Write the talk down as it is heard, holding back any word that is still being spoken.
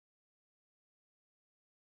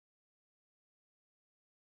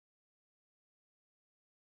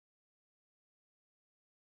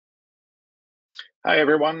Hi,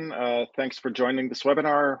 everyone. Thanks for joining this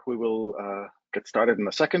webinar. We will get started in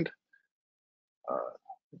a second. I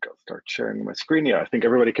think I'll start sharing my screen. Yeah, I think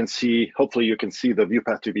everybody can see, hopefully you can see the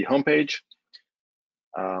VEuPathDB homepage.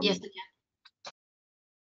 Yes, I can.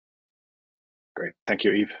 Great, thank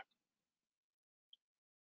you, Eve.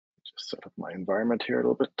 Just set up my environment here a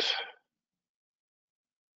little bit.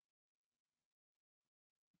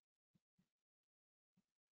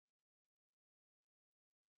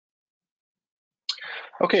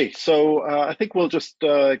 Okay, so I think we'll just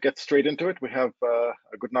get straight into it. We have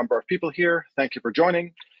a good number of people here. Thank you for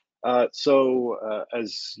joining.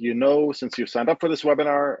 As you know, since you've signed up for this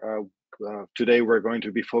webinar, today we're going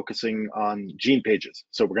to be focusing on gene pages.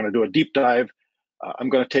 So we're going to do a deep dive. I'm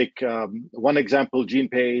going to take one example gene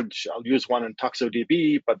page. I'll use one in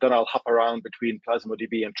ToxoDB, but then I'll hop around between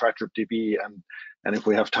PlasmoDB and TriTripDB, and if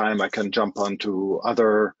we have time, I can jump onto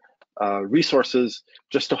other resources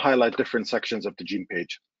just to highlight different sections of the gene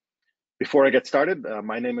page. Before I get started,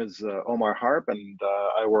 my name is Omar Harb, and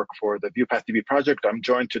I work for the VEuPathDB project. I'm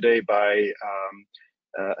joined today by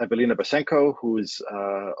Evelina Basenko, who is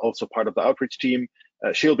also part of the outreach team.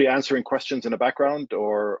 She'll be answering questions in the background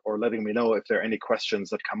or letting me know if there are any questions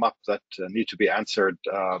that come up that need to be answered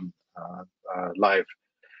live.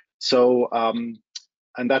 So,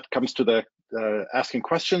 and that comes to the asking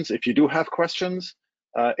questions. If you do have questions,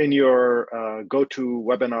 in your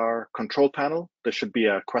GoToWebinar control panel, there should be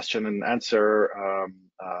a question and answer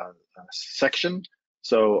section,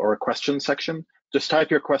 or a question section. Just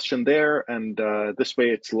type your question there, and this way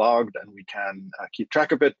it's logged and we can keep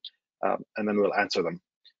track of it, and then we'll answer them.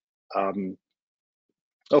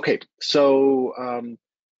 Okay, so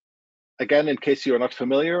again, in case you are not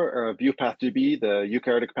familiar, VEuPathDB, the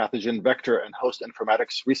eukaryotic pathogen vector and host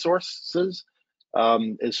informatics resources,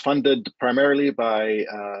 is funded primarily by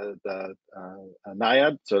the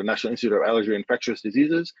NIAID, so National Institute of Allergy and Infectious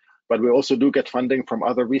Diseases, but we also do get funding from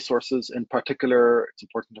other resources. In particular, it's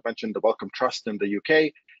important to mention the Wellcome Trust in the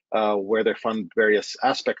UK, where they fund various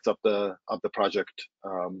aspects of the project,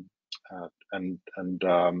 and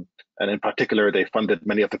in particular, they funded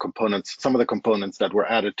many of the components, some of the components that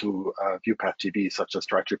were added to VEuPathDB, such as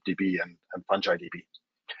TriTripDB and FungiDB.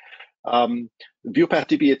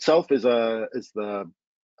 VEuPathDB itself is the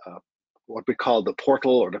what we call the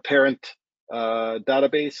portal or the parent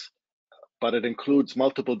database, but it includes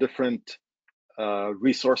multiple different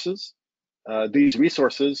resources. These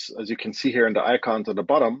resources, as you can see here in the icons at the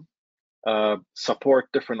bottom,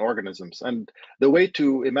 support different organisms. And the way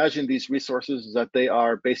to imagine these resources is that they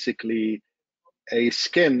are basically a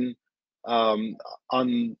skin on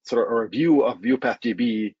or a view of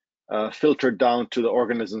VEuPathDB filtered down to the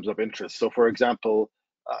organisms of interest. So for example,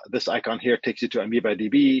 this icon here takes you to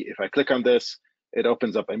AmoebaDB. If I click on this, it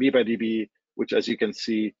opens up AmoebaDB, which, as you can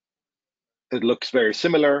see, it looks very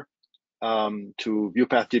similar to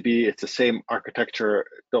VEuPathDB. It's the same architecture.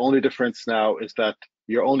 The only difference now is that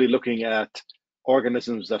you're only looking at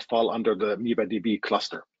organisms that fall under the AmoebaDB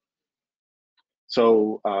cluster.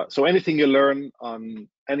 So, so anything you learn on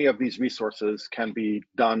any of these resources can be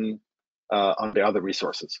done on the other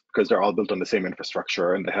resources, because they're all built on the same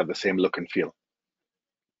infrastructure and they have the same look and feel.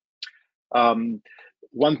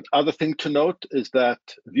 One other thing to note is that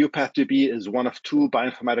VEuPathDB is one of two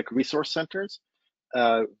bioinformatic resource centers.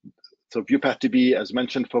 So VEuPathDB, as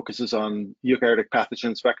mentioned, focuses on eukaryotic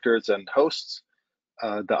pathogens, vectors, and hosts.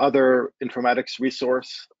 The other informatics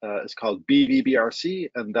resource is called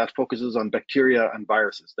BVBRC, and that focuses on bacteria and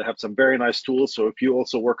viruses. They have some very nice tools. So if you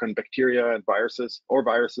also work on bacteria and viruses,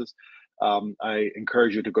 I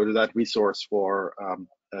encourage you to go to that resource for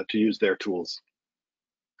to use their tools.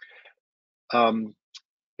 In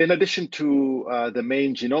addition to the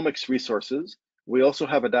main genomics resources, we also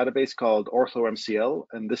have a database called OrthoMCL,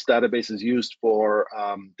 and this database is used for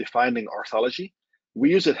defining orthology.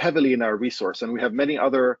 We use it heavily in our resource, and we have many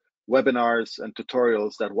other webinars and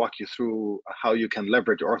tutorials that walk you through how you can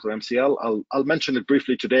leverage OrthoMCL. I'll mention it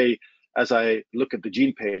briefly today as I look at the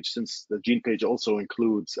gene page, since the gene page also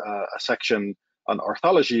includes a section on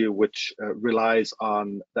orthology, which relies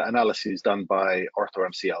on the analyses done by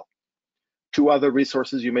OrthoMCL. Two other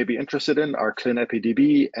resources you may be interested in are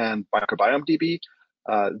ClinEpiDB and MicrobiomeDB.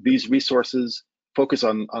 These resources focus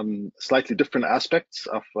on slightly different aspects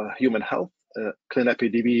of human health.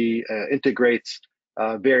 ClinEpiDB integrates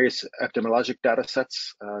various epidemiologic data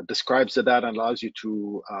sets, describes the data, and allows you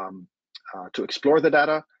to explore the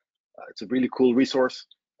data. It's a really cool resource.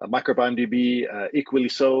 MicrobiomeDB, equally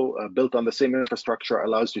so, built on the same infrastructure,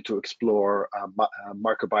 allows you to explore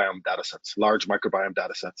microbiome data sets, large microbiome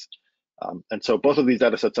data sets. And so both of these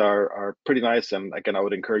data sets are pretty nice. And again, I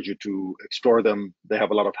would encourage you to explore them. They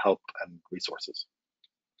have a lot of help and resources.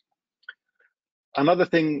 Another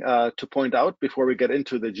thing to point out before we get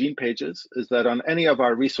into the gene pages is that on any of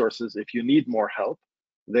our resources, if you need more help,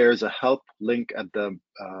 there's a help link at the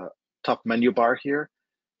top menu bar here.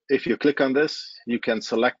 If you click on this, you can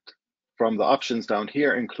select from the options down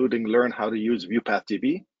here, including learn how to use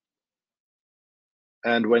VEuPathDB.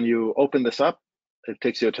 And when you open this up, it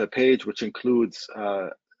takes you to a page which includes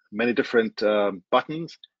many different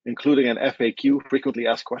buttons, including an FAQ, frequently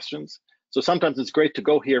asked questions. So sometimes it's great to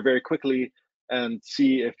go here very quickly and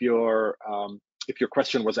see if your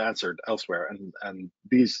question was answered elsewhere. And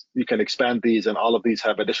these, you can expand these, and all of these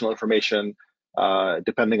have additional information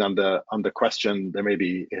depending on the question. There may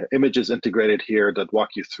be images integrated here that walk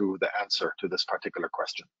you through the answer to this particular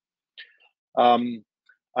question.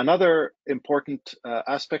 Another important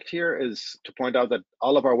aspect here is to point out that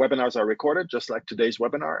all of our webinars are recorded, just like today's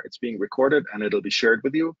webinar. It's being recorded and it'll be shared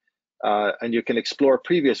with you. And you can explore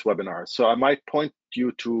previous webinars. So I might point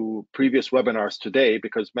you to previous webinars today,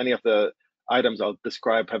 because many of the items I'll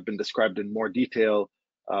describe have been described in more detail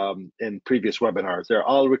in previous webinars. They're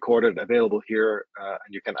all recorded, available here, and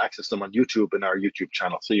you can access them on YouTube in our YouTube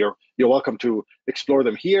channel. So you're welcome to explore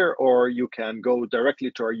them here, or you can go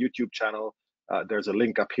directly to our YouTube channel. There's a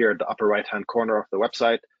link up here at the upper right-hand corner of the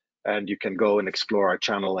website, and you can go and explore our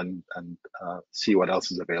channel and see what else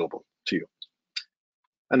is available to you.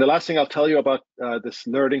 And the last thing I'll tell you about this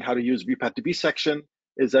learning how to use VEuPathDB section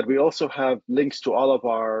is that we also have links to all of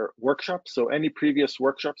our workshops. So any previous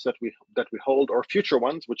workshops that we hold, or future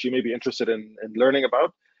ones which you may be interested in learning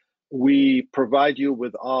about, we provide you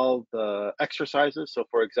with all the exercises. So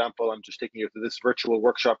for example, I'm just taking you to this virtual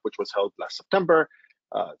workshop which was held last September.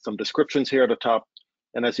 Some descriptions here at the top.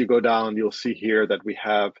 And as you go down, you'll see here that we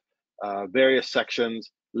have various sections,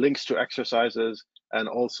 links to exercises, and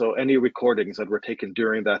also any recordings that were taken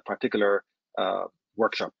during that particular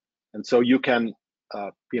workshop. And so you can,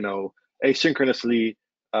 asynchronously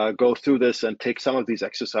go through this and take some of these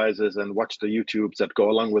exercises and watch the YouTubes that go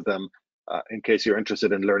along with them in case you're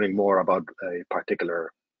interested in learning more about a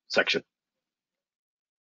particular section.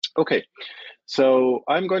 Okay, so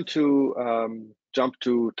I'm going to jump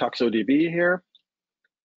to ToxoDB here,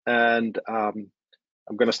 and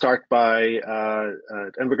I'm going to start by,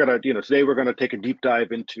 and we're going to, today we're going to take a deep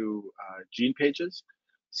dive into gene pages.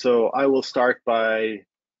 So I will start by,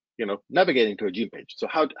 navigating to a gene page. So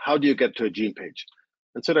how do you get to a gene page?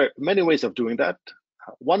 And so there are many ways of doing that.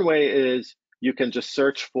 One way is you can just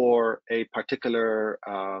search for a particular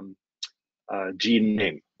gene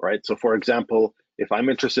name, right? So for example, if I'm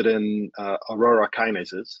interested in Aurora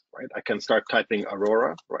kinases, right, I can start typing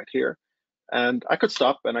Aurora right here, and I could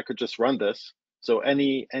stop and I could just run this. So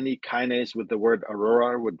any kinase with the word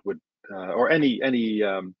Aurora would or any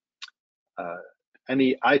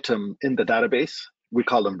item in the database, we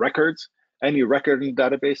call them records. Any record in the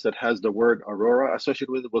database that has the word Aurora associated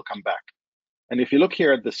with it will come back. And if you look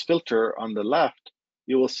here at this filter on the left,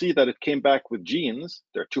 you will see that it came back with genes.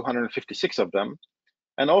 There are 256 of them.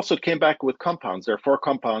 And also it came back with compounds. There are 4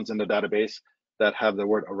 compounds in the database that have the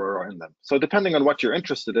word Aurora in them. So depending on what you're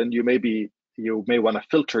interested in, you may want to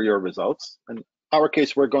filter your results. In our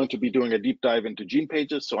case, we're going to be doing a deep dive into gene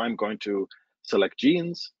pages. So I'm going to select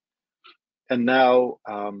genes. And now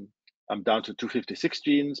I'm down to 256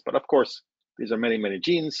 genes, but of course, these are many, many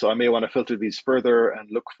genes. So I may want to filter these further and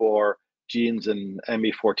look for genes in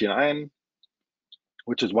ME49,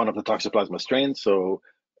 which is one of the Toxoplasma strains. So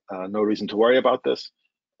no reason to worry about this.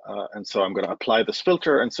 And so I'm going to apply this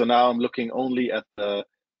filter. And so now I'm looking only at the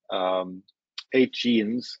 8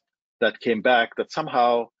 genes that came back that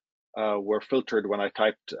somehow were filtered when I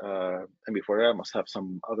typed ME49. I must have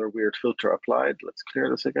some other weird filter applied. Let's clear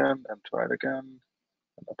this again and try it again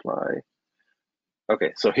and apply.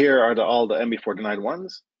 Okay, so here are all the ME49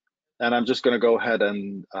 ones. And I'm just going to go ahead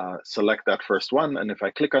and select that first one. And if I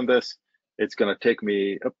click on this, it's going to take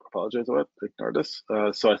me, apologize, ignore this.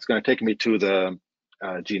 So it's going to take me to the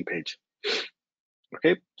gene page.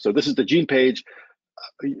 Okay, so this is the gene page.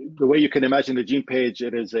 The way you can imagine the gene page,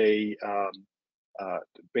 it is a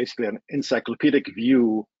basically an encyclopedic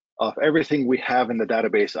view of everything we have in the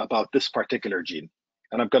database about this particular gene.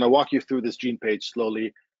 And I'm going to walk you through this gene page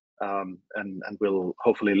slowly, and we'll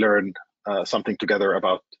hopefully learn something together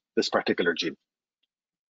about this particular gene.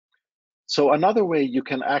 So another way you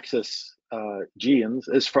can access genes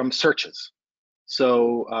is from searches.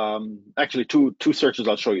 So actually two searches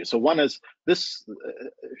I'll show you. So one is this,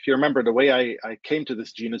 if you remember, the way I came to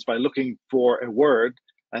this gene is by looking for a word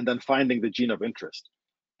and then finding the gene of interest.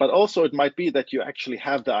 But also it might be that you actually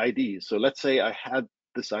have the ID. So let's say I had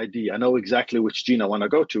this ID, I know exactly which gene I want to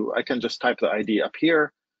go to, I can just type the ID up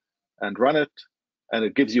here and run it, and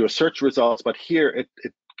it gives you a search results. But here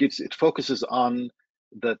it focuses on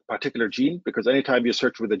the particular gene, because anytime you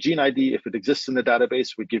search with a gene ID, if it exists in the database,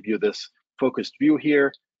 we give you this focused view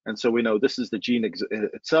here, and so we know this is the gene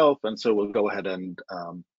itself, and so we'll go ahead and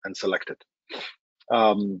select it.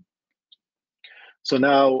 So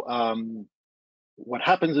now what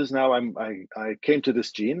happens is now I came to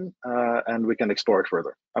this gene, and we can explore it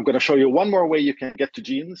further. I'm going to show you one more way you can get to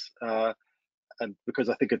genes, and because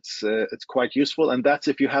I think it's quite useful, and that's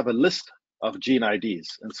if you have a list of gene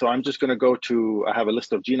IDs. And so I'm just going to go to, I have a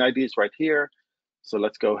list of gene IDs right here. So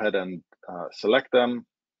let's go ahead and select them.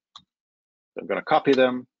 I'm going to copy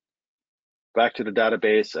them back to the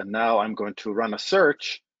database, and now I'm going to run a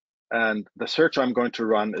search. And the search I'm going to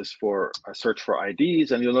run is for a search for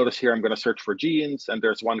IDs. And you'll notice here I'm going to search for genes, and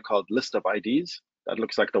there's one called list of IDs. That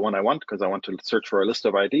looks like the one I want, because I want to search for a list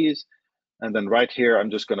of IDs. And then right here, I'm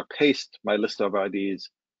just going to paste my list of IDs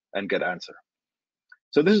and get answer.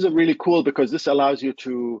 So this is really cool, because this allows you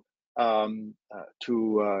to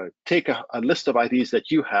take a list of IDs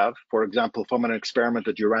that you have, for example, from an experiment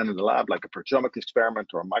that you ran in the lab, like a proteomics experiment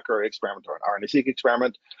or a microarray experiment or an RNA-seq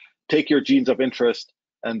experiment, take your genes of interest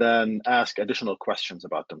and then ask additional questions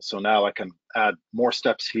about them. So now I can add more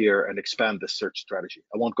steps here and expand this search strategy.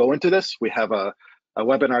 I won't go into this. We have a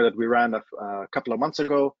webinar that we ran a couple of months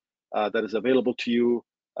ago that is available to you,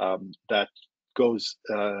 that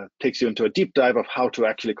takes you into a deep dive of how to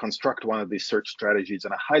actually construct one of these search strategies.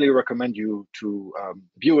 And I highly recommend you to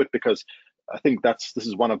view it, because I think this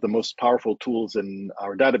is one of the most powerful tools in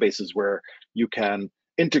our databases, where you can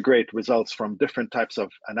integrate results from different types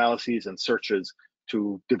of analyses and searches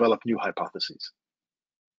to develop new hypotheses.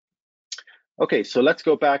 Okay, so let's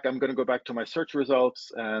go back. I'm going to go back to my search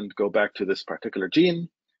results and go back to this particular gene.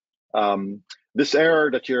 This error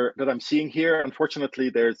that I'm seeing here, unfortunately,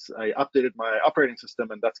 I updated my operating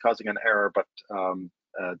system, and that's causing an error, but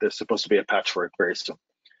there's supposed to be a patch for it very soon.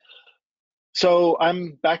 So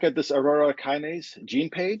I'm back at this Aurora kinase gene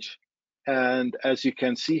page, and as you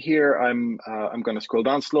can see here, I'm going to scroll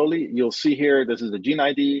down slowly. You'll see here this is the gene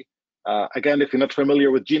ID. Again, if you're not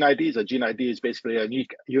familiar with gene IDs, a gene ID is basically a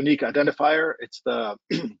unique identifier. It's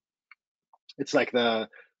it's like the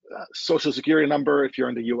social security number if you're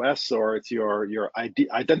in the US, or it's your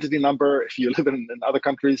identity number if you live in other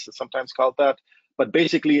countries, it's sometimes called that. But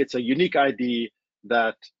basically, it's a unique ID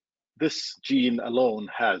that this gene alone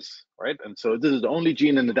has, right? And so this is the only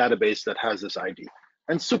gene in the database that has this ID.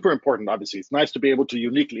 And super important, obviously. It's nice to be able to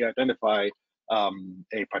uniquely identify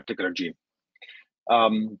a particular gene.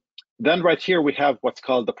 Then right here, we have what's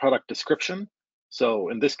called the product description. So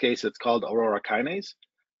in this case, it's called Aurora kinase.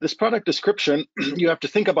 This product description, you have to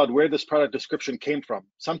think about where this product description came from.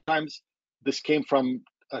 Sometimes this came from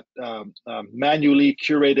a manually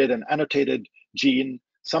curated and annotated gene.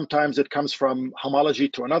 Sometimes it comes from homology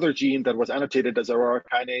to another gene that was annotated as Aurora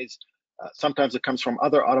kinase. Sometimes it comes from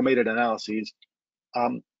other automated analyses.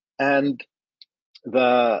 And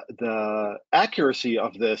the accuracy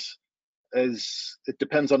of this it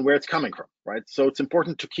depends on where it's coming from, right? So it's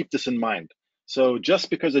important to keep this in mind. So just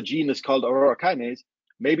because a gene is called Aurora kinase,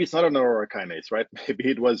 maybe it's not an Aurora kinase, right? Maybe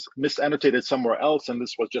it was misannotated somewhere else and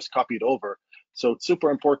this was just copied over. So it's super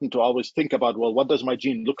important to always think about, well, what does my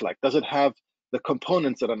gene look like? Does it have the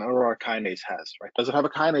components that an Aurora kinase has, right? Does it have a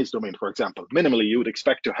kinase domain, for example? Minimally, you would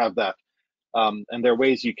expect to have that. And there are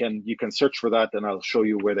ways you can search for that, and I'll show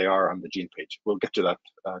you where they are on the gene page. We'll get to that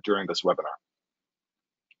during this webinar.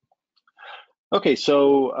 Okay,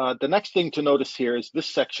 so the next thing to notice here is this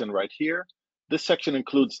section right here. This section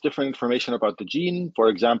includes different information about the gene. For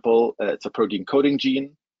example, it's a protein coding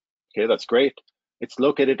gene. Okay, that's great. It's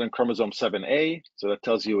located on chromosome 7A, so that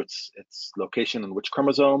tells you its location and which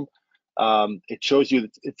chromosome. It shows you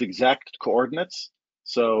its exact coordinates.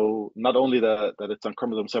 So not only that it's on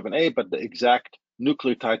chromosome 7A, but the exact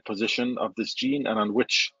nucleotide position of this gene and on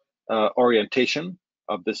which orientation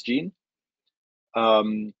of this gene.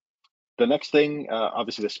 The next thing,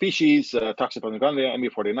 obviously the species, Toxoplasma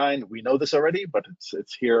gondii, ME49, we know this already, but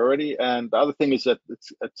it's here already. And the other thing is that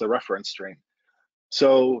it's a reference strain.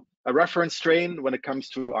 So a reference strain, when it comes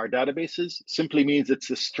to our databases, simply means it's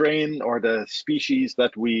the strain or the species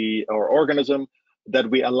or organism that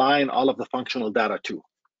we align all of the functional data to,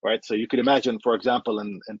 right? So you could imagine, for example,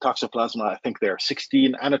 in Toxoplasma, I think there are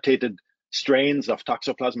 16 annotated strains of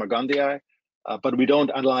Toxoplasma gondii, but we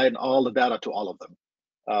don't align all the data to all of them.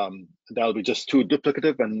 That'll be just too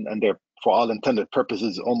duplicative, and they're, for all intended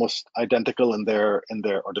purposes, almost identical in their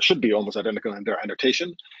or they should be almost identical in their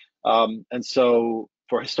annotation. And so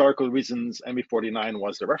for historical reasons, ME49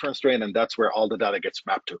 was the reference strain, and that's where all the data gets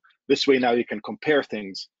mapped to. This way now you can compare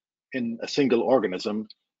things in a single organism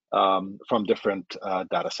from different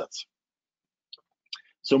data sets.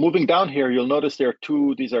 So moving down here, you'll notice there are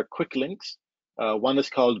two, these are quick links. One is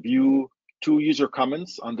called view 2 user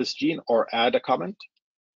comments on this gene or add a comment.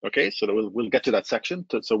 Okay, so we'll get to that section.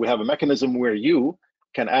 So we have a mechanism where you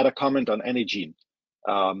can add a comment on any gene.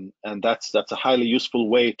 And that's a highly useful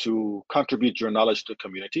way to contribute your knowledge to the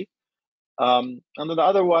community. And then the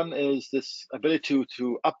other one is this ability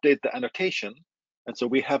to update the annotation. And so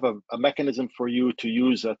we have a mechanism for you to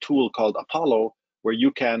use a tool called Apollo, where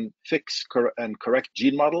you can fix and correct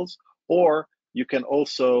gene models, or you can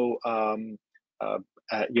also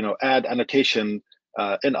add annotation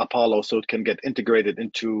in Apollo so it can get integrated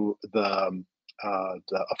into the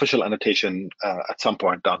official annotation at some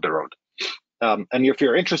point down the road. And if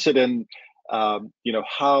you're interested in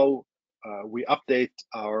how we update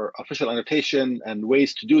our official annotation and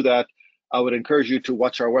ways to do that, I would encourage you to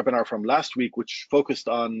watch our webinar from last week, which focused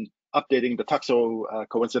on updating the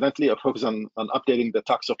coincidentally, focused on updating the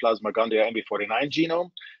Toxoplasma gondii ME49 genome.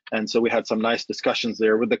 And so we had some nice discussions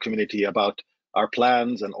there with the community about our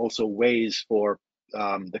plans and also ways for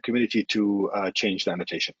the community to change the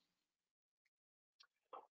annotation.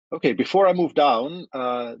 Okay, before I move down,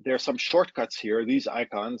 there are some shortcuts here, these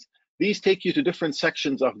icons. These take you to different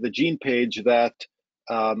sections of the gene page that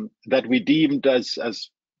we deemed as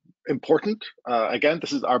important. Again,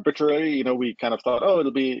 this is arbitrary. We kind of thought, oh,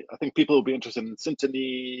 I think people will be interested in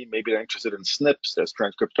synteny, maybe they're interested in SNPs, there's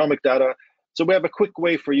transcriptomic data. So we have a quick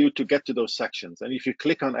way for you to get to those sections. And if you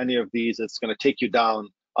click on any of these, it's going to take you down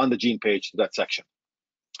on the gene page to that section.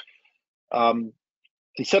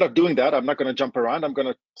 Instead of doing that, I'm not going to jump around. I'm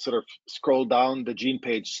going to sort of scroll down the gene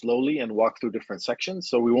page slowly and walk through different sections.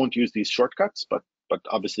 So we won't use these shortcuts, but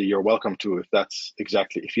obviously you're welcome to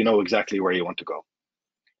if you know exactly where you want to go.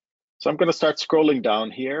 So I'm going to start scrolling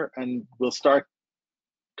down here, and we'll start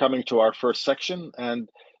coming to our first section. And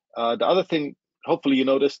the other thing, hopefully you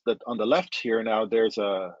noticed that on the left here now, there's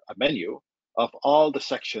a menu of all the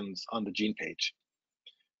sections on the gene page.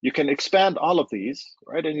 You can expand all of these,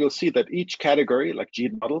 right? And you'll see that each category, like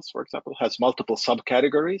gene models, for example, has multiple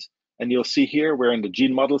subcategories. And you'll see here, we're in the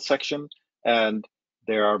gene model section, and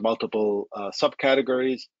there are multiple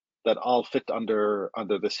subcategories that all fit under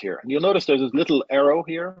this here. And you'll notice there's this little arrow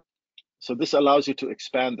here. So this allows you to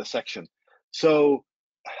expand the section. So,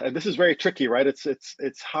 and this is very tricky, right?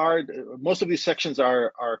 It's hard. Most of these sections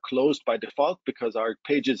are closed by default because our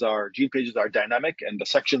gene pages are dynamic, and the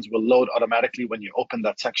sections will load automatically when you open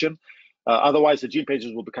that section. Otherwise, the gene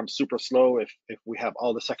pages will become super slow if we have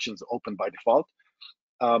all the sections open by default.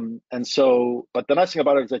 But the nice thing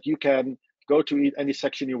about it is that you can go to any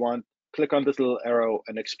section you want, click on this little arrow,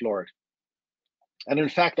 and explore it. And in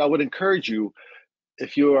fact, I would encourage you,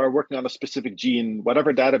 if you are working on a specific gene,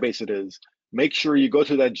 whatever database it is, make sure you go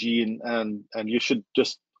to that gene, and you should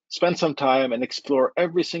just spend some time and explore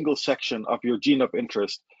every single section of your gene of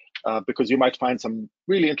interest, because you might find some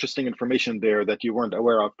really interesting information there that you weren't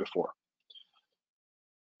aware of before.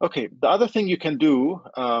 Okay, the other thing you can do,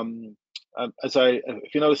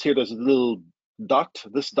 if you notice here, there's a little dot.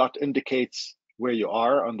 This dot indicates where you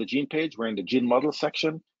are on the gene page. We're in the gene model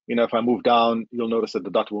section. If I move down, you'll notice that the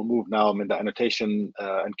dot will move. Now I'm in the annotation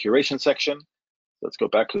and curation section. Let's go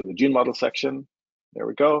back to the gene model section. There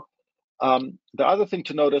we go. The other thing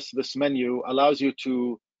to notice, this menu allows you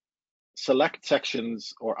to select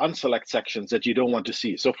sections or unselect sections that you don't want to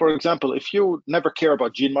see. So for example, if you never care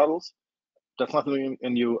about gene models, that's nothing,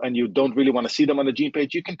 and you don't really want to see them on the gene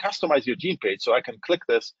page, you can customize your gene page. So I can click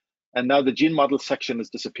this, and now the gene model section has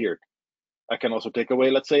disappeared. I can also take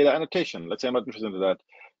away, let's say, the annotation. Let's say I'm not interested in that.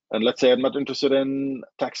 And let's say I'm not interested in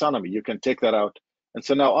taxonomy. You can take that out. And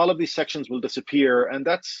so now all of these sections will disappear, and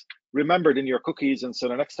that's remembered in your cookies. And so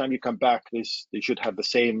the next time you come back, they should have the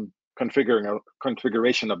same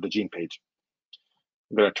configuration of the gene page.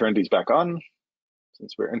 I'm going to turn these back on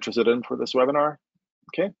since we're interested in for this webinar.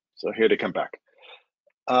 Okay, so here they come back.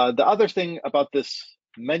 The other thing about this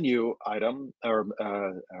menu item, or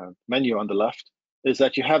menu on the left, is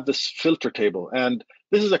that you have this filter table. And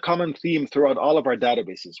this is a common theme throughout all of our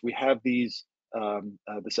databases. We have these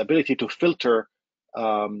this ability to filter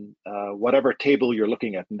whatever table you're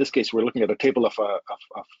looking at. In this case, we're looking at a table of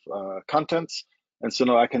contents. And so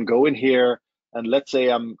now I can go in here, and let's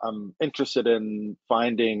say I'm interested in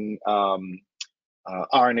finding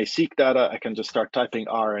RNA-seq data. I can just start typing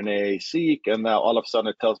RNA-seq, and now all of a sudden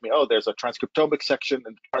it tells me, oh, there's a transcriptomic section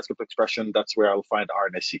in the transcript expression. That's where I'll find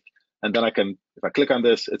RNA-seq. And then if I click on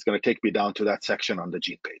this, it's going to take me down to that section on the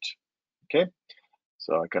gene page. Okay,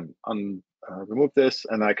 so I can remove this,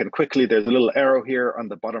 and I can quickly, there's a little arrow here on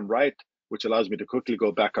the bottom right, which allows me to quickly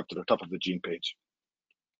go back up to the top of the gene page.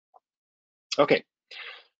 Okay,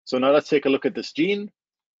 so now let's take a look at this gene,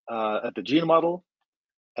 at the gene model.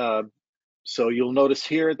 So you'll notice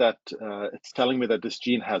here that it's telling me that this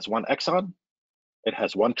gene has one exon, it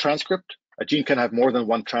has one transcript. A gene can have more than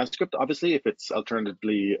one transcript, obviously, if it's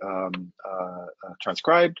alternatively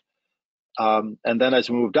transcribed. And then as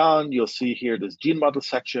we move down, you'll see here this gene model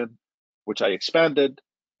section, which I expanded,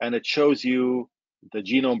 and it shows you the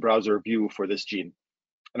genome browser view for this gene.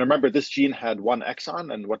 And remember, this gene had one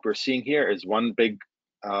exon, and what we're seeing here is one big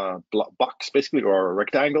box, basically, or a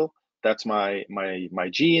rectangle. That's my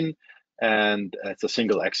gene, and it's a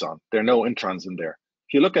single exon. There are no introns in there.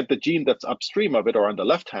 If you look at the gene that's upstream of it, or on the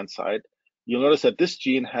left-hand side, you'll notice that this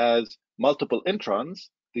gene has multiple introns,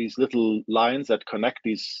 these little lines that connect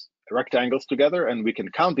these rectangles together, and we can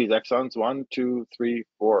count these exons: 1, 2, 3,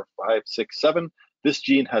 4, 5, 6, 7. This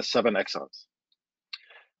gene has 7 exons.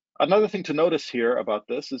 Another thing to notice here about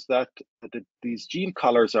this is that these gene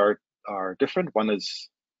colors are different. One is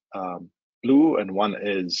blue and one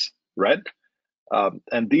is red.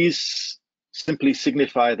 And these simply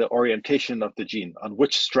signify the orientation of the gene, on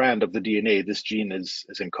which strand of the DNA this gene is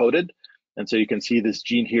encoded. And so you can see this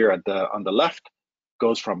gene here on the left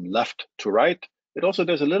goes from left to right. It also,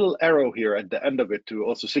 there's a little arrow here at the end of it to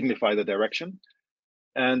also signify the direction.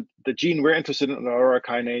 And the gene we're interested in, the aurora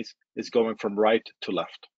kinase, is going from right to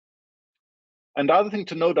left. And the other thing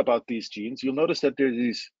to note about these genes, you'll notice that there's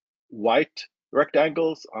these white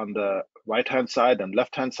rectangles on the right-hand side and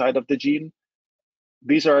left-hand side of the gene.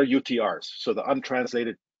 These are UTRs, so the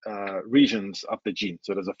untranslated regions of the gene.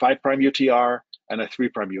 So there's a 5' UTR and a 3'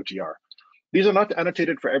 UTR. These are not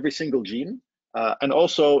annotated for every single gene, and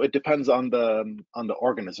also it depends on the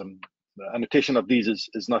organism. The annotation of these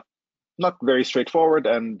is not very straightforward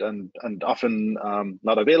and often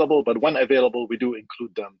not available, but when available, we do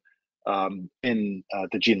include them in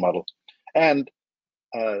the gene model. And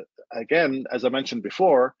again, as I mentioned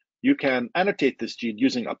before, you can annotate this gene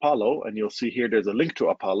using Apollo, and you'll see here there's a link to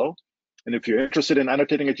Apollo. And if you're interested in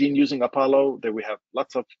annotating a gene using Apollo, there we have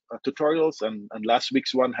lots of tutorials, and last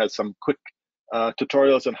week's one has some quick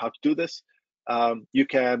tutorials on how to do this. You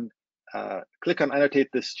can click on annotate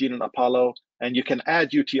this gene in Apollo, and you can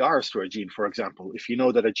add UTRs to a gene, for example, if you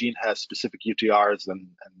know that a gene has specific UTRs and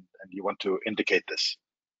you want to indicate this.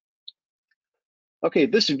 Okay,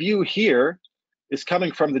 this view here is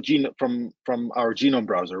coming from the from our genome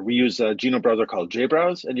browser. We use a genome browser called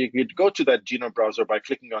JBrowse, and you could go to that genome browser by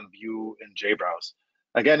clicking on View in JBrowse.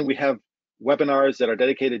 Again, we have webinars that are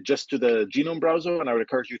dedicated just to the genome browser, and I would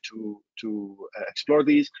encourage you to explore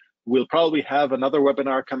these. We'll probably have another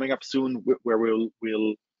webinar coming up soon where we'll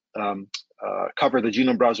cover the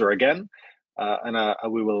genome browser again, and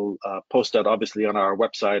we will post that obviously on our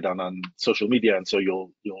website and on social media, and so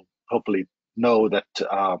you'll hopefully know that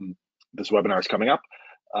this webinar is coming up.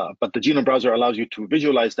 But the genome browser allows you to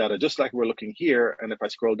visualize data just like we're looking here. And if I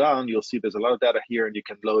scroll down, you'll see there's a lot of data here, and you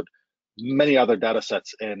can load many other data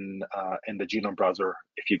sets in the genome browser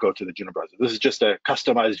if you go to the genome browser. This is just a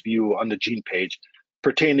customized view on the gene page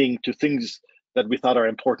pertaining to things that we thought are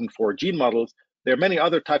important for gene models. There are many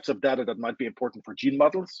other types of data that might be important for gene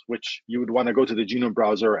models, which you would want to go to the genome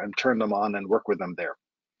browser and turn them on and work with them there.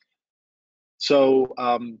 So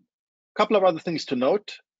a couple of other things to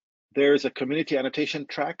note. There's a community annotation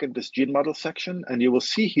track in this gene model section, and you will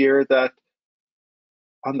see here that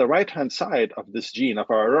on the right-hand side of this gene, of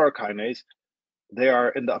our aurora kinase, there are,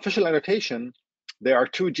 in the official annotation, there are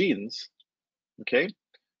 2 genes, okay?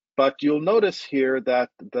 But you'll notice here that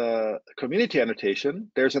the community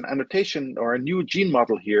annotation, there's an annotation or a new gene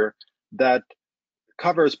model here that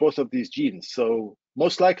covers both of these genes. So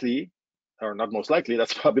most likely, or not most likely,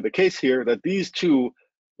 that's probably the case here, that these 2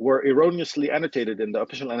 were erroneously annotated in the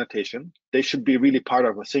official annotation. They should be really part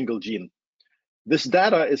of a single gene. This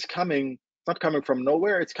data is not coming from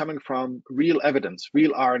nowhere, it's coming from real evidence,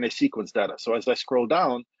 real RNA sequence data. So as I scroll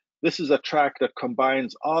down, this is a track that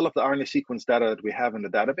combines all of the RNA sequence data that we have in the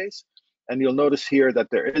database. And you'll notice here that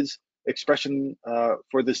there is expression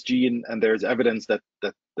for this gene, and there's evidence that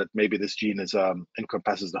maybe this gene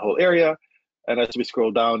encompasses the whole area. And as we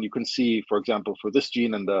scroll down, you can see, for example, for this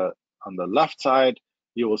gene on the left side,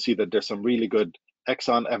 you will see that there's some really good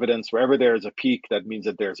exon evidence. Wherever there is a peak, that means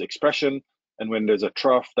that there's expression. And when there's a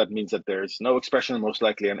trough, that means that there's no expression, most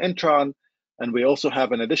likely an intron. And we also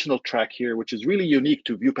have an additional track here, which is really unique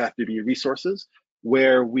to VEuPathDB resources,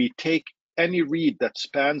 where we take any read that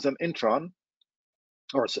spans an intron,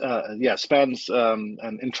 or spans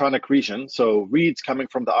an intronic region. So reads coming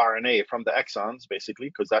from the RNA, from the exons, basically,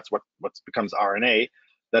 because that's what becomes RNA.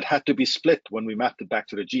 that had to be split when we mapped it back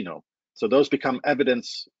to the genome. So those become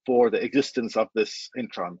evidence for the existence of this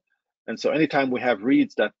intron. And so anytime we have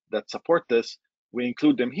reads that support this, we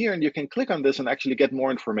include them here, and you can click on this and actually get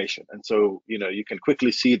more information. And so, you can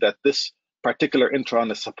quickly see that this particular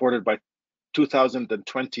intron is supported by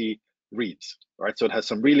 2020 reads, right? So it has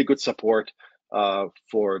some really good support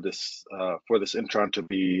for this intron to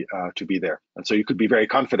be there. And so you could be very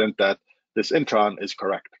confident that this intron is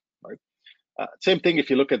correct, right? Same thing if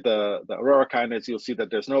you look at the Aurora kinase, you'll see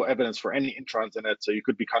that there's no evidence for any introns in it, so you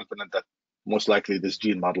could be confident that most likely this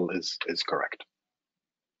gene model is correct.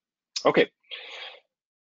 Okay,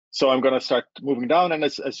 so I'm going to start moving down, and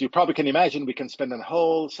as you probably can imagine, we can spend a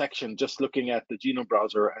whole section just looking at the genome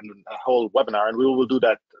browser and a whole webinar, and we will do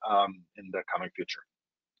that in the coming future.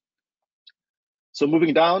 So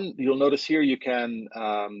moving down, you'll notice here you can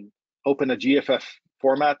open a GFF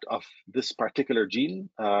format of this particular gene.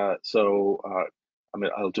 I'll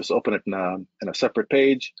just open it in a separate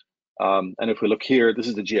page. And if we look here, this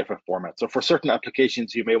is the GFF format. So for certain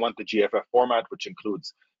applications, you may want the GFF format, which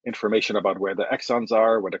includes information about where the exons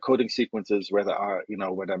are, where the coding sequence is, where the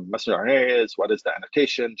messenger RNA is, what is the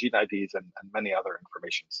annotation, gene IDs, and many other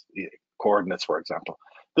informations, coordinates, for example.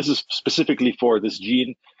 This is specifically for this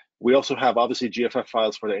gene. We also have obviously GFF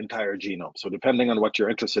files for the entire genome. So depending on what you're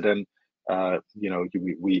interested in,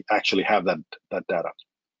 we actually have that data.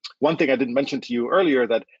 One thing I didn't mention to you earlier,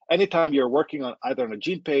 that anytime you're working on either on a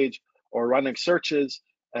gene page or running searches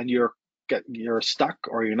and you're stuck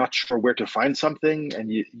or you're not sure where to find something, and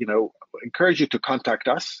encourage you to contact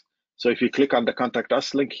us. So if you click on the contact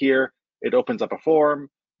us link here, it opens up a form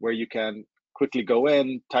where you can quickly go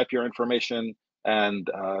in, type your information, and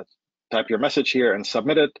type your message here and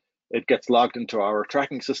submit it. It gets logged into our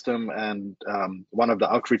tracking system, and one of the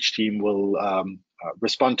outreach team will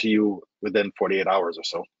respond to you within 48 hours or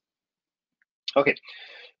so. Okay,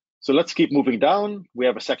 so let's keep moving down. We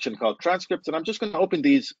have a section called transcripts, and I'm just going to open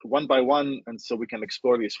these one by one, and so we can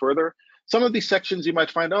explore these further. Some of these sections you might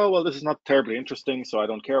find, oh, well, this is not terribly interesting, so I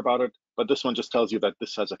don't care about it. But this one just tells you that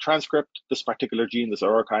this has a transcript. This particular gene, this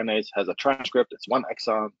Aurora kinase, has a transcript. It's 1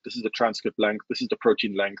 exon. This is the transcript length. This is the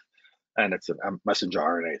protein length, and it's a messenger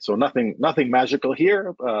RNA. So nothing magical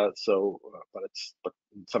here. But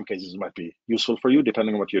in some cases it might be useful for you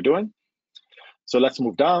depending on what you're doing. So let's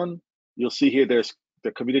move down. You'll see here there's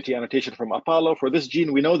the community annotation from Apollo. For this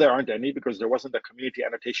gene, we know there aren't any because there wasn't a community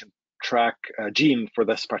annotation track gene for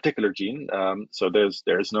this particular gene. So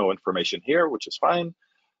there's no information here, which is fine.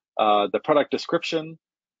 The product description,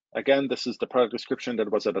 again, this is the product description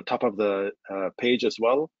that was at the top of the page as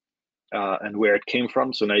well, and where it came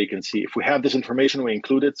from. So now you can see if we have this information, we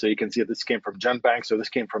include it. So you can see that this came from GenBank. So this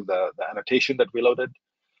came from the annotation that we loaded.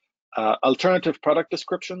 Alternative product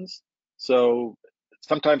descriptions. So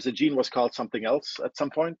sometimes the gene was called something else at some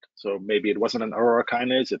point. So maybe it wasn't an Aurora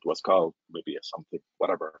kinase, it was called maybe something,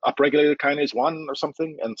 whatever, upregulated kinase 1 or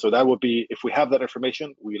something. And so that would be, if we have that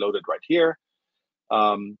information, we load it right here.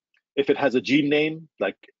 If it has a gene name,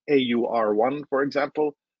 like AUR1, for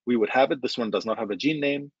example, we would have it. This one does not have a gene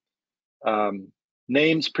name.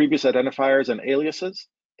 Names, previous identifiers, and aliases.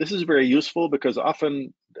 This is very useful because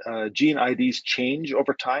often gene IDs change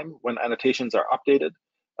over time when annotations are updated.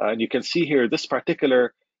 And you can see here, this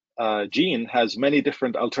particular gene has many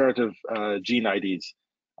different alternative gene IDs.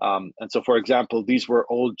 And so, for example, these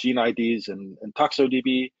were old gene IDs in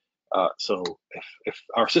ToxoDB. So if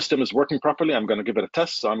our system is working properly, I'm going to give it a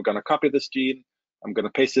test. So I'm going to copy this gene. I'm going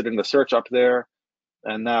to paste it in the search up there.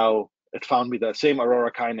 And now it found me the same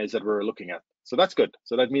Aurora kinase that we're looking at. So that's good.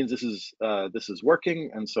 So that means this is working.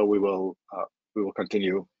 And so we will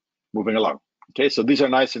continue moving along. Okay, so these are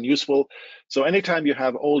nice and useful. So anytime you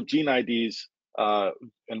have old gene IDs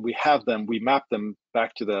and we have them, we map them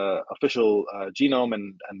back to the official genome,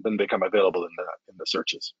 and then they become available in the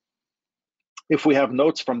searches. If we have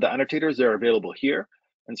notes from the annotators, they're available here.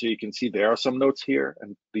 And so you can see there are some notes here,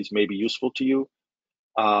 and these may be useful to you.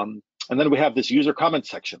 And then we have this user comment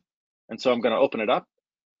section. And so I'm going to open it up.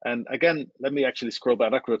 And again, let me actually scroll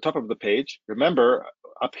back up to the top of the page. Remember,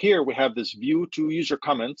 up here, we have this view to user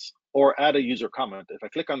comments or add a user comment. If I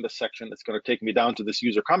click on this section, it's going to take me down to this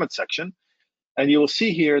user comment section. And you will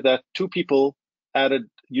see here that 2 people added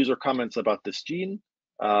user comments about this gene.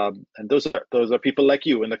 And those are people like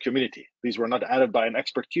you in the community. These were not added by an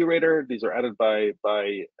expert curator. These are added by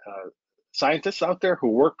scientists out there who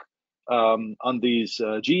work on these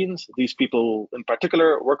genes. These people in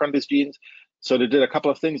particular work on these genes. So they did a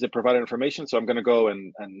couple of things. They provided information. So I'm going to go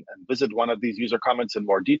and visit one of these user comments in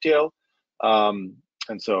more detail.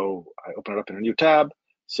 And so I open it up in a new tab.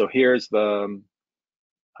 So here's the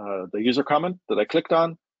user comment that I clicked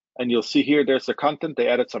on. And you'll see here, there's the content. They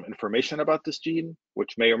added some information about this gene,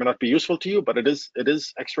 which may or may not be useful to you, but it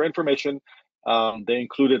is extra information. They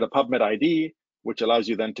included a PubMed ID, which allows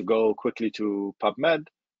you then to go quickly to PubMed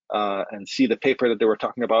and see the paper that they were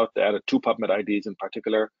talking about. They added 2 PubMed IDs in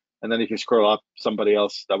particular. And then if you scroll up, somebody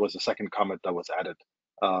else, that was the second comment that was added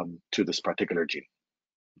to this particular gene.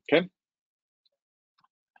 Okay.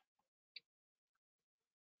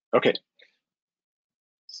 Okay.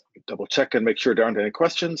 So double check and make sure there aren't any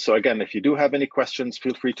questions. So again, if you do have any questions,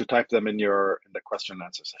 feel free to type them in the question and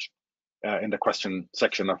answer session, in the question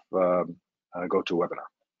section of GoToWebinar.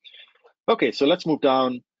 Okay, so let's move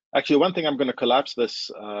down. Actually, one thing, I'm going to collapse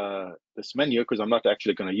this this menu because I'm not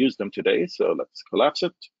actually going to use them today. So let's collapse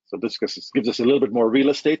it. So this gives us a little bit more real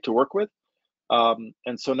estate to work with.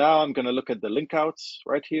 And so now I'm going to look at the link outs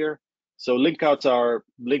right here. So link outs are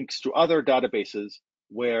links to other databases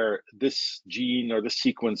where this gene or this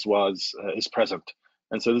sequence is present.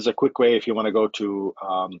 And so this is a quick way if you want to go to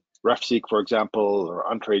RefSeq, for example, or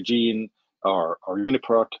EntreGene or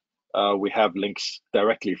UniProt. We have links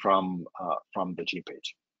directly from the gene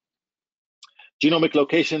page. Genomic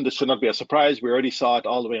location, this should not be a surprise. We already saw it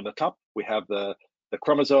all the way on the top. We have the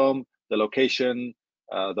chromosome, the location,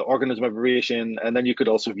 the organism of variation, and then you could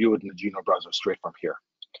also view it in the genome browser straight from here.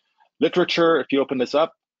 Literature, if you open this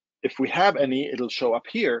up, if we have any, it'll show up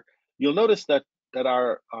here. You'll notice that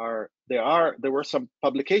there were some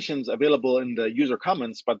publications available in the user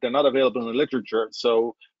comments, but they're not available in the literature.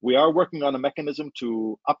 So we are working on a mechanism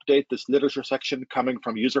to update this literature section coming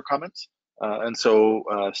from user comments. And so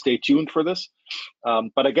stay tuned for this.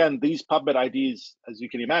 But again, these PubMed IDs, as you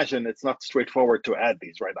can imagine, it's not straightforward to add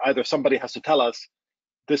these, right? Either somebody has to tell us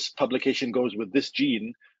this publication goes with this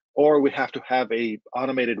gene, or we have to have a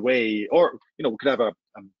automated way, or we could have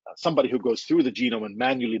somebody who goes through the genome and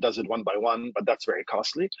manually does it one by one, but that's very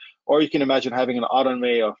costly. Or you can imagine having an automated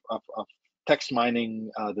way of text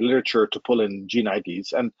mining the literature to pull in gene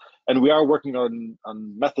IDs. And we are working on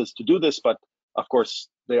methods to do this, but of course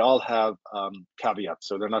they all have caveats,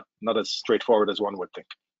 so they're not as straightforward as one would think.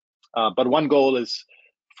 But one goal is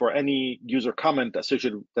for any user comment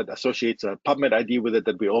that associates a PubMed ID with it,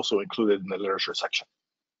 that we also include it in the literature section.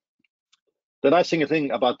 The nice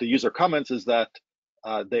thing about the user comments is that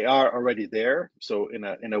they are already there, so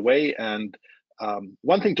in a way. And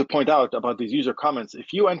one thing to point out about these user comments,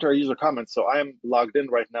 if you enter a user comment, so I am logged in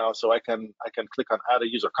right now, so I can click on add a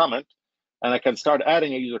user comment, and I can start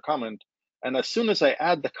adding a user comment. And as soon as I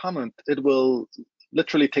add the comment, it will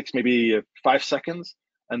literally takes maybe 5 seconds.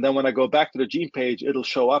 And then when I go back to the gene page, it'll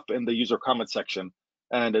show up in the user comment section,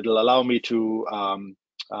 and it'll allow me to,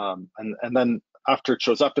 and then after it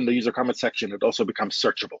shows up in the user comment section, it also becomes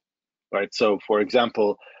searchable, right? So for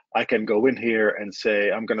example, I can go in here and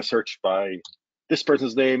say, I'm going to search by this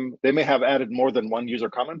person's name. They may have added more than one user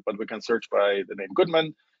comment, but we can search by the name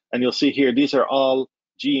Goodman. And you'll see here, these are all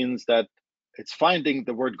genes that it's finding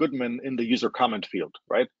the word Goodman in the user comment field,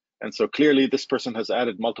 right? And so clearly this person has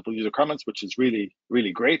added multiple user comments, which is really,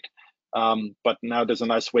 really great. But now there's a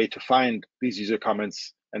nice way to find these user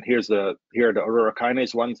comments. And here are the aurora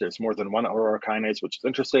kinase ones. There's more than one aurora kinase, which is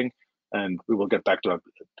interesting. And we will get back to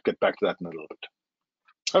that in a little bit.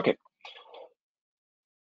 Okay.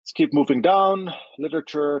 Let's keep moving down.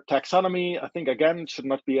 Literature, taxonomy. I think, again, should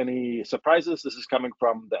not be any surprises. This is coming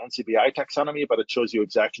from the NCBI taxonomy, but it shows you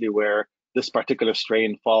exactly where this particular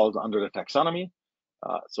strain falls under the taxonomy.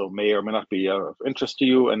 So may or may not be of interest to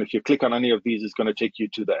you. And if you click on any of these, it's going to take you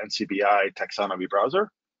to the NCBI taxonomy browser.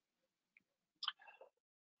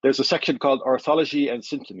 There's a section called orthology and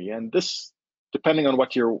synteny, and this, depending on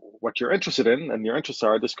what you're interested in and your interests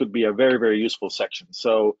are, this could be a very, very useful section.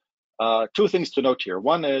 So 2 things to note here.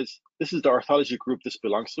 One is, this is the orthology group this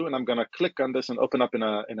belongs to, and I'm going to click on this and open up in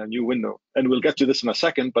a new window, and we'll get to this in a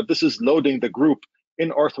second. But this is loading the group in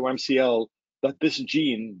OrthoMCL that this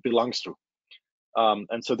gene belongs to.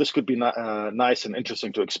 And so this could be nice and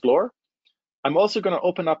interesting to explore. I'm also going to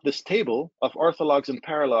open up this table of orthologs and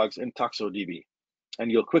paralogs in ToxoDB. And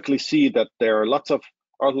you'll quickly see that there are lots of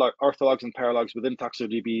orthologs and paralogs within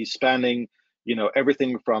ToxoDB spanning,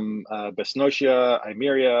 everything from Besnotia,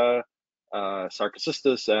 Eimeria,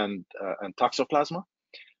 Sarcocystis, and Toxoplasma.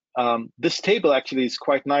 This table actually is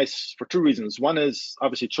quite nice for 2 reasons. One is,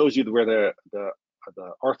 obviously, it shows you where the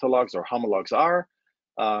orthologs or homologs are.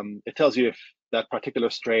 It tells you if that particular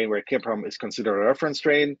strain where it came from is considered a reference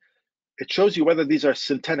strain. It shows you whether these are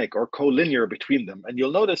syntenic or collinear between them. And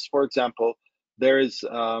you'll notice, for example, there is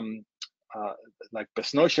like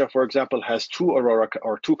Besnotia, for example, has 2 aurora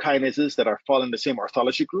or 2 kinases that fall in the same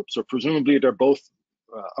orthology group. So presumably they're both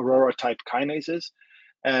aurora type kinases,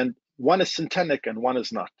 and one is syntenic and one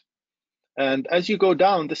is not. And as you go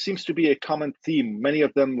down, this seems to be a common theme, many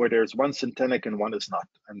of them where there's one synthetic and one is not.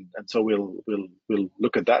 And so we'll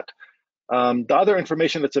look at that. The other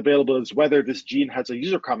information that's available is whether this gene has a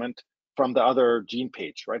user comment from the other gene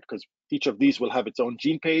page, right? Because each of these will have its own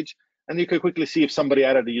gene page. And you can quickly see if somebody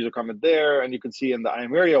added a user comment there. And you can see in the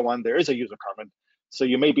Eimeria one, there is a user comment. So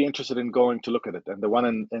you may be interested in going to look at it. And the one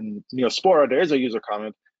in Neospora, there is a user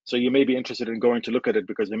comment. So you may be interested in going to look at it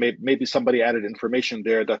because maybe somebody added information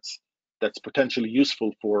there that's potentially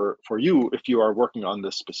useful for you if you are working on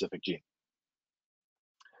this specific gene.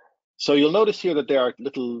 So you'll notice here that there are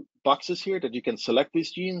little boxes here that you can select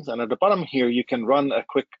these genes. And at the bottom here, you can run a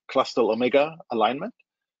quick cluster omega alignment.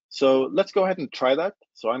 So let's go ahead and try that.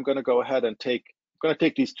 So I'm going to go ahead and take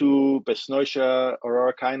these two Besnoisha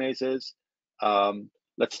aurora kinases.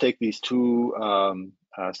 Let's take these two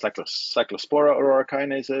cyclospora aurora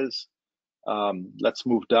kinases. Let's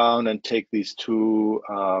move down and take these two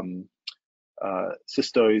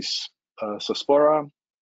cystois sospora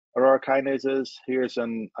aurora kinases. Here's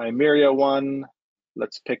an Eimeria one.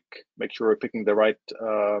 Let's make sure we're picking the right,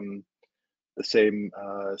 the same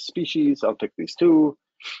species. I'll pick these two.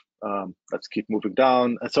 Let's keep moving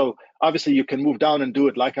down. And so obviously you can move down and do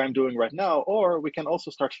it like I'm doing right now, or we can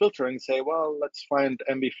also start filtering and say, well, let's find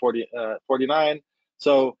MB49.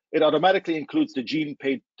 So it automatically includes the gene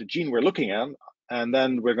we're looking at, and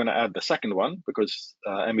then we're going to add the second one because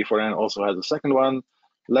MB49 also has a second one.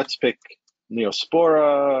 Let's pick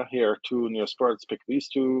Neospora. Here are two Neospora. Let's pick these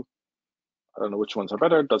two. I don't know which ones are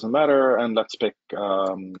better. Doesn't matter. And let's pick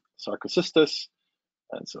Sarcocystis.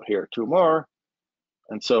 And so here are two more.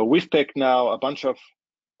 And so we've picked now a bunch of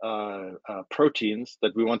proteins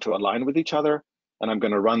that we want to align with each other. And I'm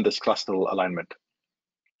going to run this clusteral alignment.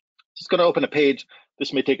 Just going to open a page.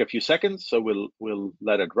 This may take a few seconds, so we'll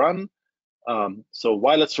let it run. So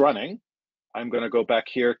while it's running, I'm going to go back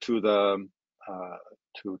here to the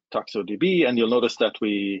to ToxoDB, and you'll notice that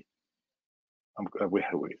we're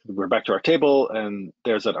back to our table, and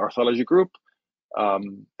there's an orthology group.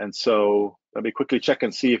 And so let me quickly check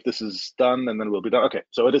and see if this is done, and then we'll be done. Okay,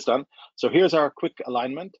 so it is done. So here's our quick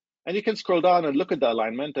alignment, and you can scroll down and look at the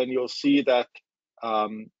alignment, and you'll see that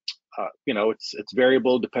it's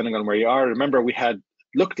variable depending on where you are. Remember,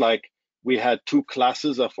 looked like we had two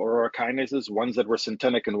classes of aurora kinases, ones that were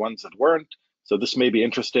synthetic and ones that weren't. So this may be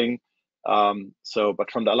interesting.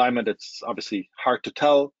 But from the alignment, it's obviously hard to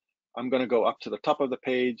tell. I'm going to go up to the top of the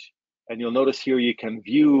page, and you'll notice here you can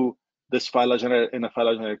view this in a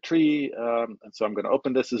phylogenetic tree. And so I'm going to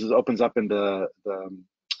open this. This opens up in the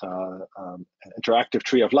interactive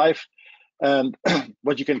tree of life. And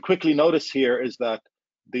what you can quickly notice here is that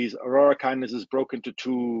these aurora kinases broke into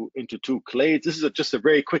two clades. This is just a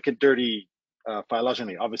very quick and dirty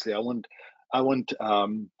phylogeny. Obviously, I wouldn't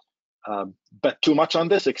bet too much on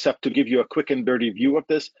this, except to give you a quick and dirty view of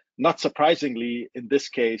this. Not surprisingly, in this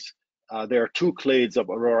case, there are two clades of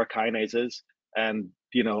aurora kinases, and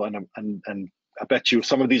I bet you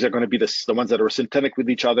some of these are going to be the ones that are synthetic with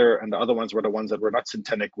each other, and the other ones were the ones that were not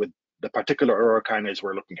synthetic with the particular aurora kinase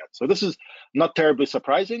we're looking at. So this is not terribly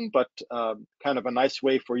surprising, but kind of a nice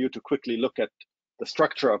way for you to quickly look at the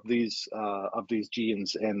structure of these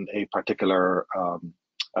genes in a particular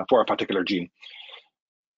for a particular gene.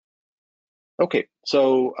 Okay,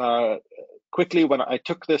 so quickly, when I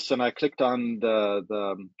took this and I clicked on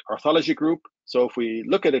the orthology group, so if we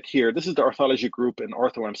look at it here, this is the orthology group in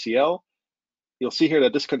OrthoMCL. You'll see here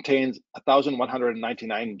that this contains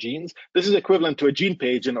 1,199 genes. This is equivalent to a gene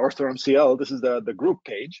page in OrthoMCL. This is the group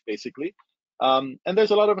page, basically. And there's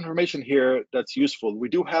a lot of information here that's useful. We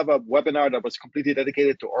do have a webinar that was completely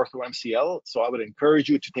dedicated to OrthoMCL, so I would encourage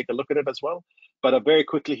you to take a look at it as well. But very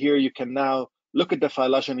quickly here, you can now look at the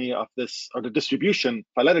phylogeny of this, or the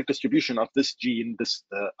phyletic distribution of this gene,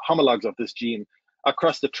 the homologs of this gene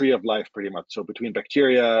across the tree of life, pretty much. So between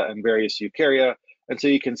bacteria and various eukarya. And so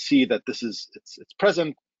you can see that it's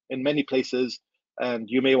present in many places, and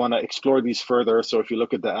you may want to explore these further. So if you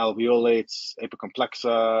look at the alveolates,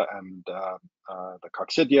 apicomplexa, and the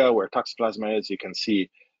coccidia, where toxoplasma is, you can see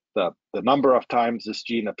the number of times this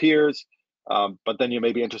gene appears. But then you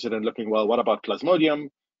may be interested in looking, well, what about plasmodium?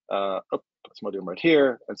 Plasmodium right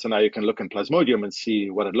here. And so now you can look in plasmodium and see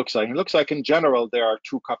what it looks like. It looks like in general, there are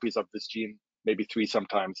 2 copies of this gene, maybe 3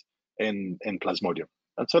 sometimes in plasmodium.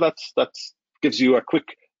 And so that's gives you a quick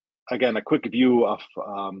view of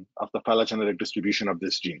the phylogenetic distribution of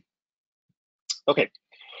this gene. Okay,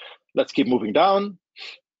 let's keep moving down.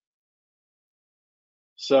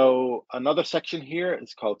 So another section here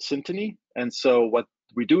is called synteny. And so what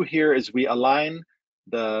we do here is we align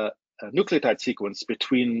the nucleotide sequence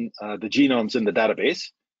between the genomes in the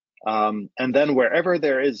database. And then wherever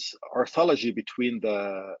there is orthology between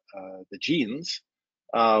the genes,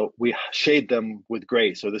 we shade them with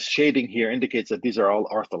gray. So this shading here indicates that these are all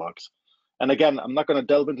orthologs. And again, I'm not going to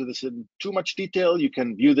delve into this in too much detail. You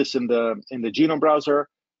can view this in the genome browser,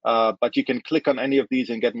 but you can click on any of these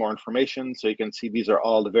and get more information. So you can see these are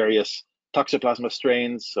all the various Toxoplasma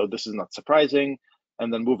strains. So this is not surprising.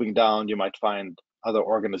 And then moving down, you might find other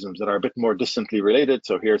organisms that are a bit more distantly related.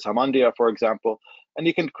 So here's Hamandia, for example. And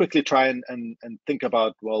you can quickly try and think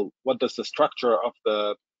about, well, what does the structure of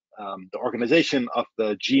the organization of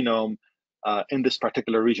the genome in this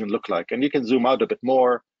particular region look like? And you can zoom out a bit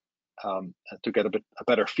more to get a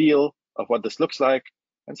better feel of what this looks like.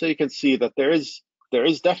 And so you can see that there is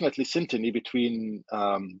definitely synteny between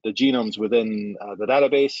the genomes within the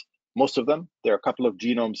database. Most of them. There are a couple of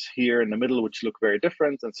genomes here in the middle which look very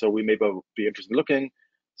different, and so we may be interested in looking.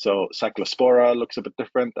 So Cyclospora looks a bit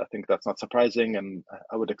different. I think that's not surprising, and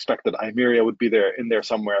I would expect that Eimeria would be in there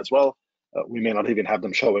somewhere as well. We may not even have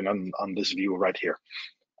them showing on this view right here.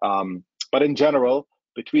 But in general,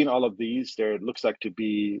 between all of these, there looks like to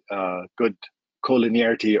be good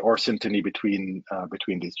collinearity or synteny between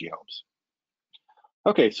these genomes.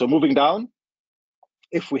 Okay, so moving down,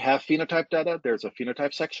 if we have phenotype data, there's a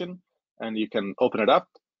phenotype section, and you can open it up,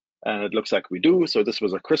 and it looks like we do. So this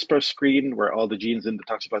was a CRISPR screen where all the genes in the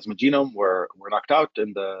Toxoplasma genome were knocked out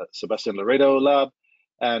in the Sebastian Laredo lab,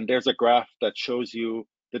 and there's a graph that shows you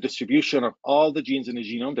the distribution of all the genes in the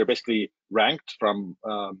genome. They're basically ranked from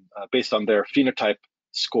based on their phenotype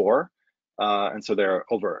score, and so there are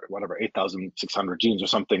over 8,600 genes or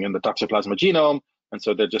something in the Toxoplasma genome, and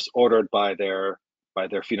so they're just ordered by their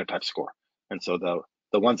phenotype score. And so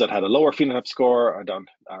the ones that had a lower phenotype score are down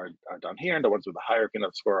here, and the ones with a higher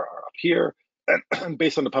phenotype score are up here. And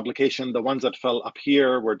based on the publication, the ones that fell up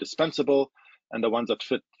here were dispensable, and the ones that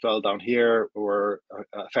fell down here were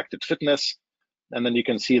affected fitness. And then you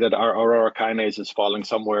can see that our aurora kinase is falling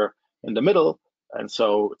somewhere in the middle, and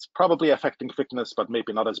so it's probably affecting fitness, but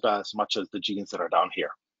maybe not as much as the genes that are down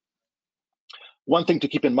here. One thing to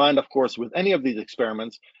keep in mind, of course, with any of these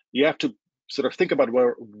experiments, you have to sort of think about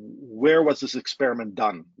where was this experiment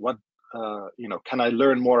done? What can I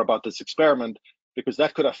learn more about this experiment? Because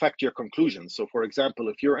that could affect your conclusions. So, for example,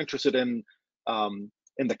 if you're interested in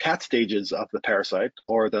the cat stages of the parasite,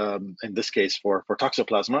 or in this case for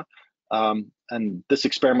Toxoplasma, and this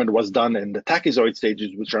experiment was done in the tachyzoid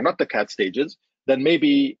stages, which are not the cat stages, then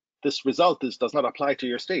maybe this result does not apply to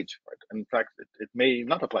your stage. Right? In fact, it may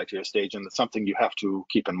not apply to your stage, and it's something you have to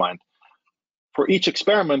keep in mind. For each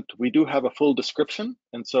experiment, we do have a full description,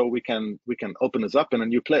 and so we can open this up in a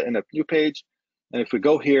new page. And if we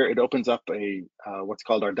go here, it opens up a what's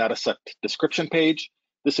called our dataset description page.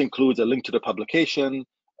 This includes a link to the publication,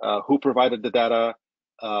 who provided the data,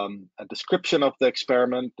 a description of the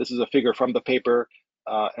experiment. This is a figure from the paper,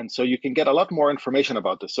 and so you can get a lot more information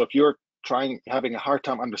about this. So if you're having a hard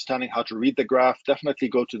time understanding how to read the graph, definitely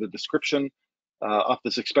go to the description of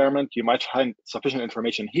this experiment. You might find sufficient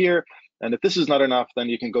information here, and if this is not enough, then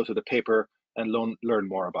you can go to the paper and learn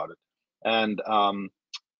more about it. And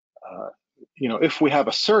if we have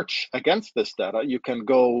a search against this data, you can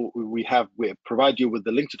go. We provide you with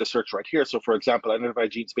the link to the search right here. So, for example, identify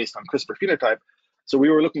genes based on CRISPR phenotype. So we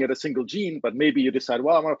were looking at a single gene, but maybe you decide,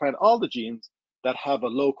 well, I want to find all the genes that have a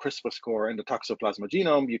low CRISPR score in the Toxoplasma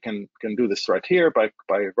genome. You can do this right here by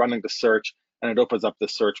running the search, and it opens up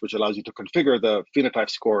this search, which allows you to configure the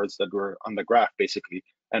phenotype scores that were on the graph, basically,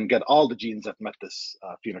 and get all the genes that met this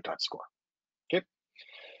phenotype score. Okay,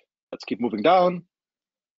 let's keep moving down.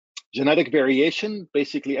 Genetic variation,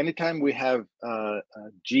 basically anytime we have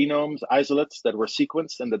genomes, isolates that were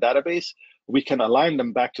sequenced in the database, we can align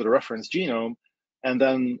them back to the reference genome and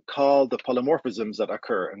then call the polymorphisms that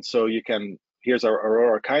occur. And so here's our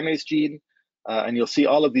aurora kinase gene, and you'll see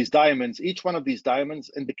all of these diamonds. Each one of these diamonds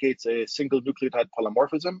indicates a single nucleotide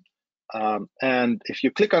polymorphism. And if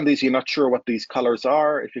you click on these, you're not sure what these colors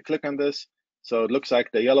are. If you click on this, so it looks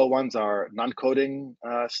like the yellow ones are non-coding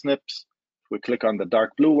SNPs. We click on the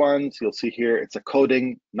dark blue ones, you'll see here it's a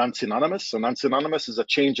coding non-synonymous. So non-synonymous is a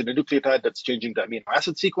change in the nucleotide that's changing the amino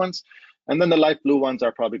acid sequence. And then the light blue ones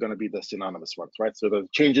are probably going to be the synonymous ones, right? So the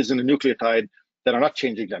changes in the nucleotide that are not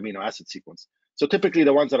changing the amino acid sequence. So typically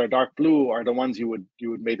the ones that are dark blue are the ones you would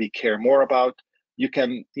maybe care more about. You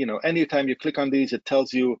can, anytime you click on these, it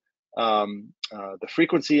tells you the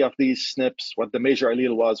frequency of these SNPs, what the major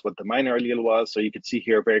allele was, what the minor allele was. So you can see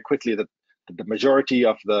here very quickly that the majority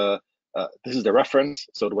of this is the reference.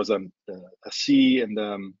 So it was a C in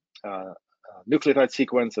the nucleotide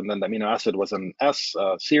sequence, and then the amino acid was an S,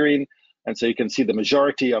 serine. And so you can see the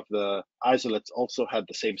majority of the isolates also had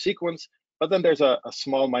the same sequence, but then there's a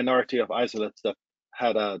small minority of isolates that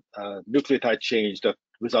had a nucleotide change that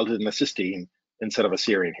resulted in a cysteine instead of a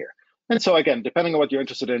serine here. And so again, depending on what you're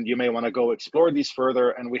interested in, you may want to go explore these further.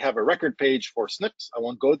 And we have a record page for SNPs. I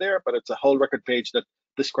won't go there, but it's a whole record page that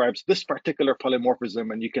describes this particular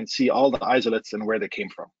polymorphism, and you can see all the isolates and where they came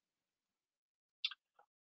from.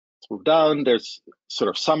 Let's move down. There's sort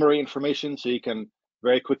of summary information, so you can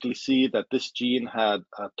very quickly see that this gene had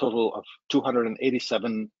a total of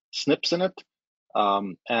 287 SNPs in it,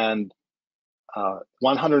 and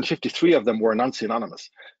 153 of them were non-synonymous.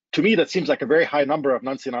 To me, that seems like a very high number of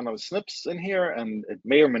non-synonymous SNPs in here, and it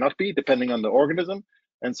may or may not be, depending on the organism.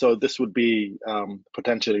 And so this would be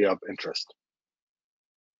potentially of interest.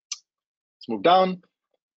 Let's move down.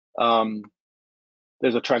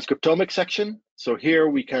 There's a transcriptomic section. So here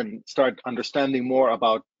we can start understanding more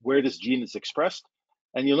about where this gene is expressed.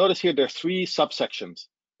 And you'll notice here there are 3 subsections.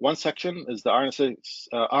 One section is the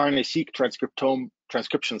RNA-seq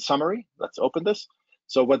transcription summary. Let's open this.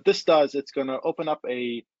 So what this does, it's going to open up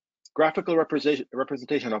a graphical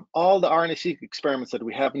representation of all the RNA-seq experiments that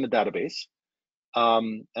we have in the database.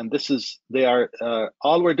 And this is,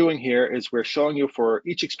 all we're doing here is we're showing you for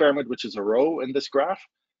each experiment, which is a row in this graph.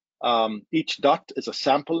 Each dot is a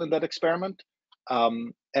sample in that experiment.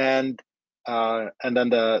 And then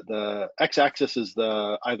the x-axis is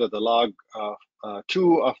either the log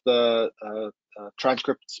 2 of the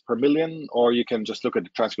transcripts per million, or you can just look at the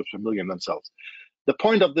transcripts per million themselves. The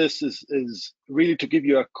point of this is really to give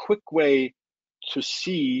you a quick way to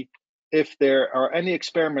see if there are any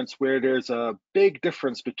experiments where there's a big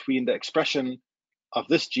difference between the expression of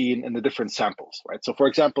this gene in the different samples, right? So for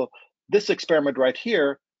example, this experiment right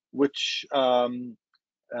here, which is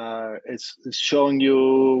showing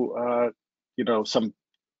you, some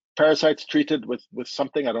parasites treated with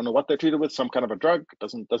something. I don't know what they're treated with, some kind of a drug. It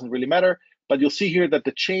doesn't really matter. But you'll see here that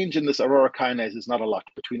the change in this aurora kinase is not a lot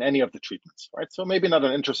between any of the treatments, right? So maybe not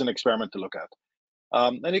an interesting experiment to look at.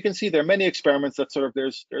 And you can see there are many experiments that sort of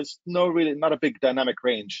there's not a big dynamic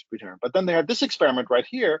range between. But then they have this experiment right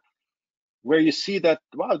here, where you see that,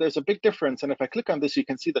 wow, there's a big difference. And if I click on this, you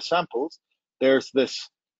can see the samples. There's this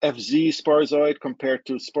FZ sporozoid compared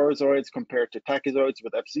to sporozoids compared to tachyzoids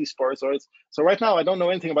with FZ sporozoids. So right now, I don't know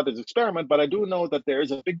anything about this experiment, but I do know that there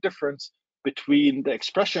is a big difference between the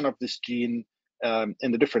expression of this gene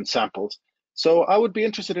in the different samples. So I would be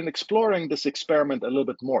interested in exploring this experiment a little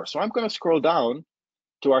bit more. So I'm going to scroll down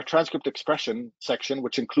to our transcript expression section,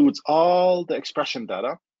 which includes all the expression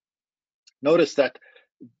data. Notice that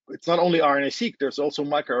it's not only RNA-seq, there's also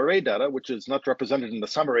microarray data, which is not represented in the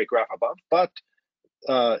summary graph above, but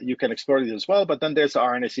you can explore these as well. But then there's the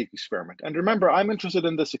RNA-seq experiment. And remember, I'm interested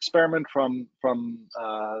in this experiment from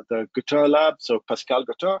the Gutin lab, so Pascal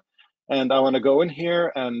Gutin. And I want to go in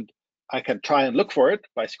here and I can try and look for it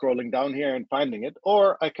by scrolling down here and finding it,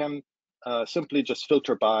 or I can simply just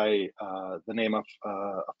filter by the name of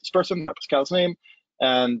this person, Pascal's name,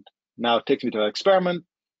 and now it takes me to that experiment.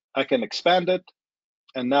 I can expand it,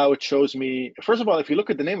 and now it shows me, first of all, if you look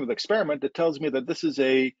at the name of the experiment, it tells me that this is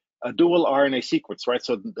a dual RNA sequence, right?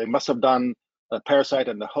 So they must have done a parasite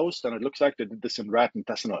and the host, and it looks like they did this in rat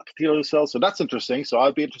intestinal epithelial cells. So that's interesting. So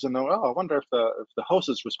I'd be interested to know, I wonder if the host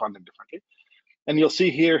is responding differently. And you'll see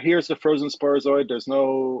here's the frozen sporozoid. There's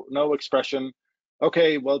no expression.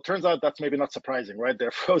 Okay, well, it turns out that's maybe not surprising, right?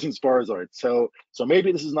 They're frozen sporozoids. So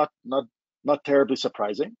maybe this is not terribly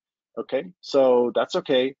surprising. Okay, so that's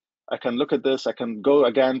okay. I can look at this. I can go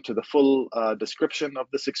again to the full description of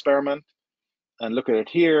this experiment and look at it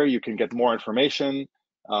here. You can get more information.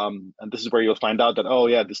 And this is where you'll find out that, oh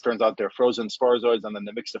yeah, this turns out they're frozen sporozoids, and then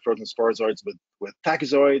they mix the frozen sporozoids with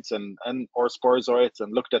tachyzoids or sporozoids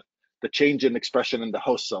and looked at the change in expression in the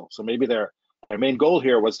host cell. So maybe their main goal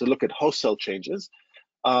here was to look at host cell changes.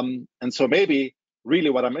 And so maybe really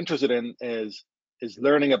what I'm interested in is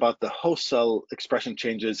learning about the host cell expression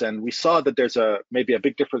changes. And we saw that there's maybe a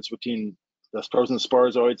big difference between the frozen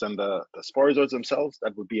sporozoids and the sporozoids themselves.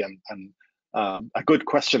 That would be a good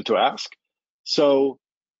question to ask. So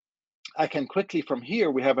I can quickly from here,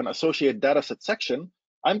 we have an associated dataset section.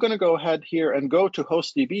 I'm going to go ahead here and go to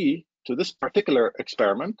HostDB to this particular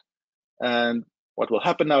experiment. And what will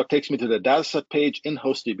happen now, it takes me to the dataset page in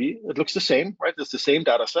HostDB. It looks the same, right? It's the same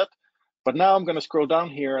dataset. But now I'm going to scroll down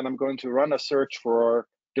here and I'm going to run a search for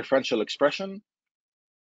differential expression.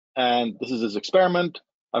 And this is this experiment.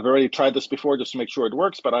 I've already tried this before just to make sure it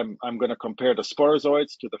works, but I'm going to compare the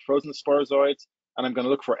sporozoids to the frozen sporozoids. And I'm going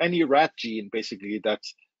to look for any rat gene, basically,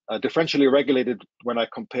 that's differentially regulated when I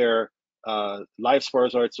compare live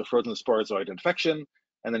sporozoids to frozen sporozoid infection.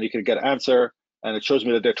 And then you can get an answer. And it shows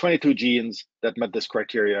me that there are 22 genes that met this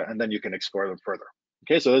criteria, and then you can explore them further.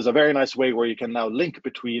 Okay, so there's a very nice way where you can now link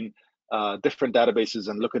between different databases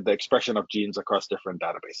and look at the expression of genes across different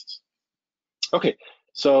databases. Okay,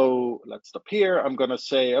 so let's stop here. I'm going to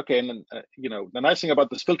say, okay, and the nice thing about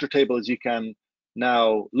this filter table is you can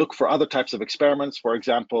now look for other types of experiments. For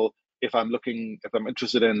example, if I'm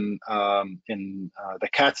interested in the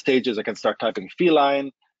cat stages, I can start typing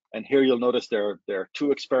feline. And here you'll notice there are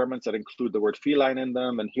 2 experiments that include the word feline in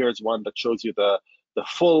them. And here's one that shows you the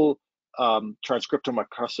full transcriptome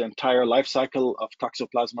across the entire life cycle of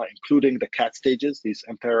Toxoplasma, including the cat stages, these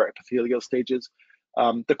enteroepithelial stages.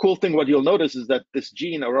 The cool thing, what you'll notice is that this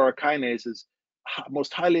gene, aurora kinase, is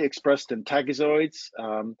most highly expressed in tagizoids,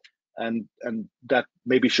 and that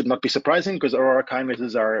maybe should not be surprising because aurora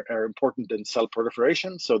kinases are important in cell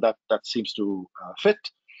proliferation, so that seems to fit.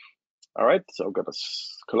 All right, so I'm going to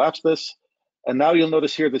collapse this. And now you'll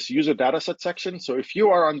notice here this user dataset section. So if you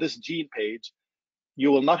are on this gene page,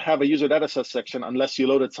 you will not have a user dataset section unless you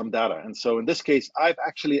loaded some data. And so in this case, I've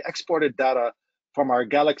actually exported data from our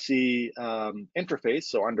Galaxy interface.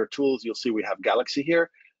 So under tools, you'll see we have Galaxy here.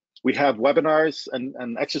 We have webinars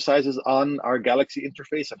and exercises on our Galaxy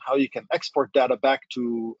interface and how you can export data back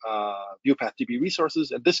to VEuPathDB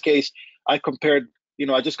resources. In this case, I compared,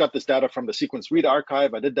 I just got this data from the sequence read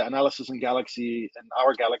archive. I did the analysis in Galaxy, in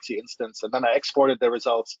our Galaxy instance, and then I exported the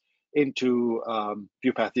results into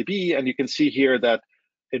VEuPathDB. And you can see here that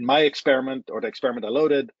in my experiment, or the experiment I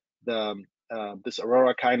loaded, this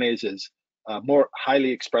aurora kinase is more highly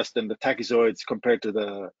expressed in the tagizoids compared to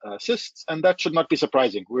the cysts, and that should not be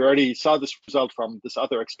surprising. We already saw this result from this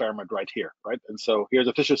other experiment right here, right? And so here's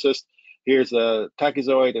a tissue cyst, here's a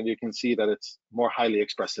tagizoid, and you can see that it's more highly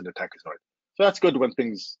expressed in the tagizoid. So that's good when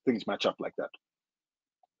things match up like that.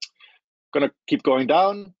 Gonna keep going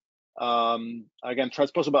down. Again,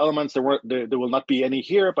 transposable elements, there will not be any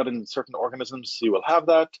here, but in certain organisms you will have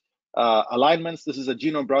that. Alignments, this is a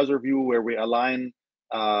genome browser view where we align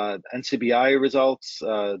NCBI results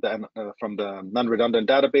from the non-redundant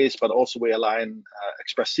database, but also we align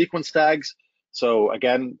express sequence tags. So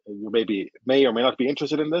again, you may or may not be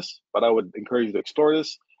interested in this, but I would encourage you to explore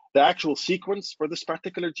this. The actual sequence for this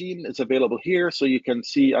particular gene is available here. So you can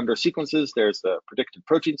see under sequences, there's the predicted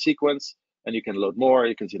protein sequence, and you can load more.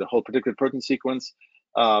 You can see the whole predicted protein sequence.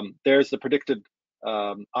 There's the predicted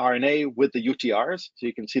RNA with the UTRs. So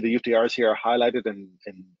you can see the UTRs here are highlighted in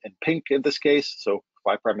pink in this case. So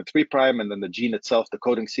 5' and 3', and then the gene itself, the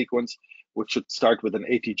coding sequence, which should start with an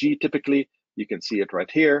ATG typically. You can see it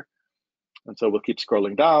right here. And so we'll keep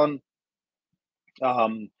scrolling down.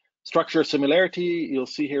 Structure similarity, you'll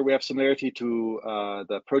see here we have similarity to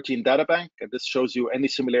the protein data bank, and this shows you any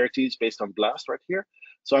similarities based on BLAST right here.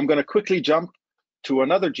 So I'm going to quickly jump to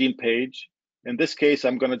another gene page. In this case,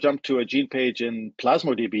 I'm going to jump to a gene page in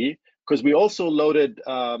PlasmoDB because we also loaded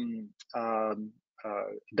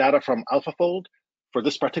data from AlphaFold. For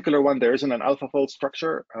this particular one, there isn't an AlphaFold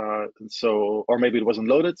structure, or maybe it wasn't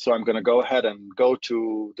loaded. So I'm going to go ahead and go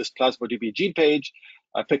to this PlasmoDB gene page.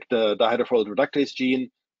 I picked the dihydrofolate reductase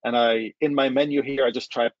gene, and in my menu here, I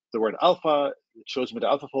just type the word alpha. It shows me the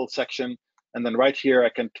AlphaFold section, and then right here, I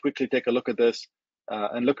can quickly take a look at this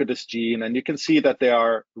and look at this gene, and you can see that there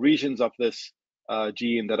are regions of this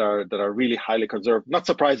gene that are really highly conserved. Not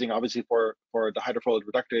surprising, obviously, for the dihydrofolate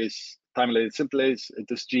reductase thymylated synthase.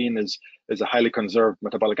 This gene is a highly conserved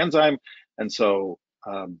metabolic enzyme, and so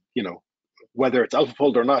whether it's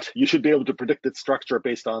AlphaFold or not, you should be able to predict its structure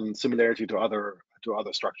based on similarity to other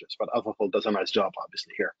structures. But AlphaFold does a nice job,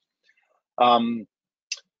 obviously, here.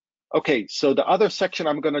 Okay, so the other section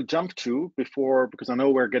I'm going to jump to because I know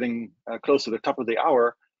we're getting close to the top of the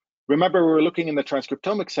hour. Remember, we were looking in the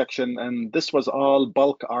transcriptomic section, and this was all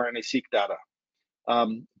bulk RNA-seq data.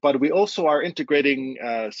 But we also are integrating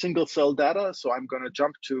single cell data. So I'm going to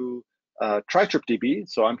jump to TriTripDB.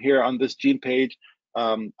 So I'm here on this gene page.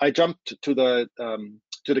 I jumped to the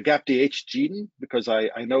GAPDH gene because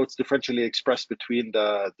I know it's differentially expressed between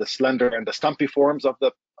the slender and the stumpy forms of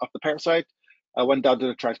the parasite. I went down to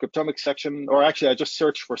the transcriptomic section, or actually I just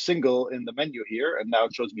searched for single in the menu here, and now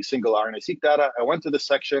it shows me single RNA-seq data. I went to this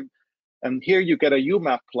section, and here you get a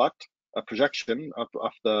UMAP plot, a projection of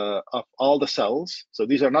all the cells. So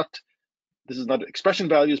this is not expression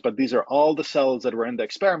values, but these are all the cells that were in the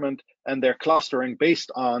experiment, and they're clustering based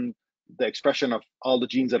on the expression of all the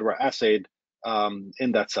genes that were assayed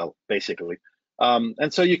in that cell, basically.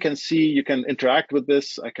 And so you can see, you can interact with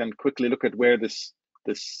this. I can quickly look at where this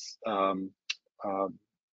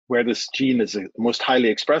gene is most highly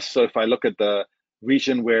expressed. So if I look at the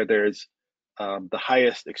region where there's the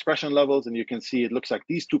highest expression levels, and you can see it looks like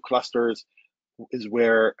these 2 clusters is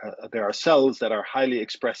where there are cells that are highly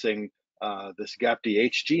expressing this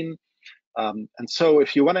GAPDH gene. And so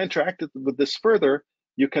if you want to interact with this further,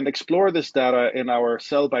 you can explore this data in our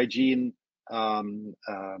Cell by Gene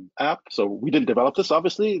app. So we didn't develop this,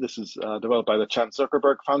 obviously. This is developed by the Chan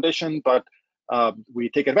Zuckerberg Foundation, but we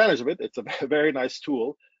take advantage of it. It's a very nice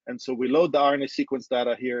tool. And so we load the RNA sequence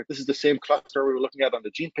data here. This is the same cluster we were looking at on the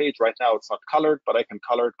gene page. Right now it's not colored, but I can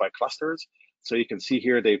color it by clusters. So you can see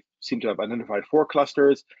here they seem to have identified 4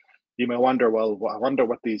 clusters. You may wonder, well, I wonder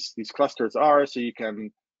what these clusters are. So you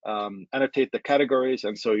can annotate the categories,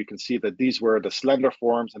 and so you can see that these were the slender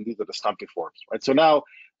forms and these are the stumpy forms, right? So now,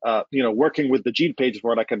 working with the gene page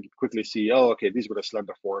board, I can quickly see, oh, okay, these were the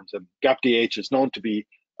slender forms, and GAPDH is known to be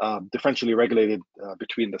differentially regulated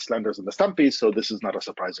between the slenders and the stumpies, so this is not a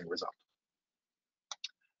surprising result.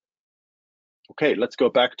 Okay, let's go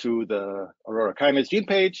back to the Aurora kinase gene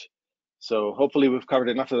page. So hopefully we've covered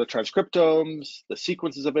enough of the transcriptomes, the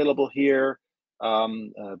sequence is available here,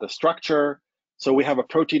 the structure. So we have a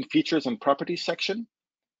protein features and properties section.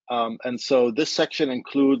 And so this section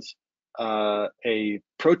includes a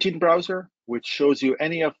protein browser, which shows you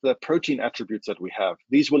any of the protein attributes that we have.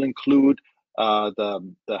 These will include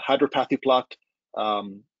the hydropathy plot,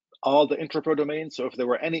 all the intrapro domains. So if there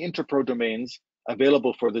were any intrapro domains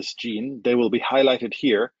available for this gene, they will be highlighted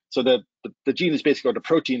here. So that the gene is basically, or the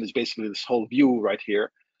protein is basically this whole view right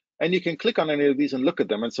here. And you can click on any of these and look at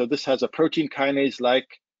them. And so this has a protein kinase-like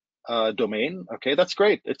domain. Okay, that's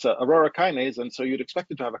great. It's a Aurora kinase, and so you'd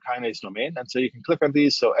expect it to have a kinase domain. And so you can click on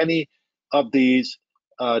these. So any of these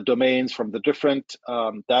domains from the different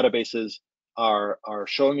databases are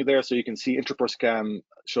showing you there. So you can see IntraProScan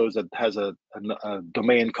shows that it has a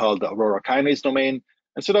domain called the Aurora kinase domain.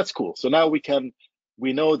 And so that's cool. So now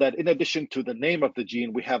we know that in addition to the name of the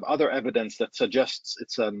gene, we have other evidence that suggests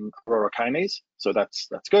it's an Aurora kinase. So that's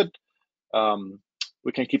good.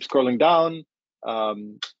 We can keep scrolling down.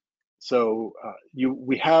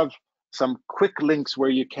 We have some quick links where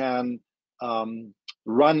you can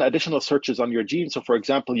run additional searches on your gene. So for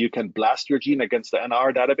example, you can blast your gene against the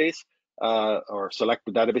NR database or select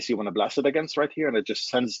the database you want to blast it against right here, and it just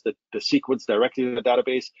sends the sequence directly to the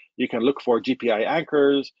database. You can look for GPI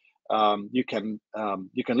anchors. You can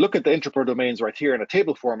look at the intrapro domains right here in a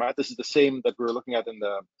table format. This is the same that we were looking at in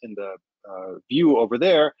the view over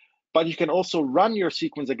there. But you can also run your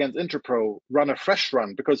sequence against intrapro, run a fresh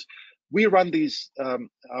run, because we run these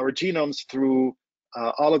our genomes through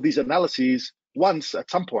all of these analyses once at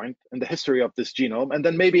some point in the history of this genome, and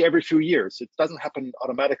then maybe every few years. It doesn't happen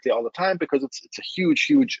automatically all the time because it's a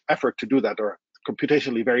huge effort to do that, or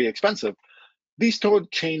computationally very expensive. These don't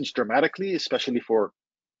change dramatically, especially for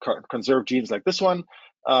conserved genes like this one.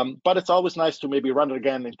 But it's always nice to maybe run it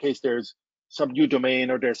again in case there's some new domain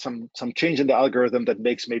or there's some change in the algorithm that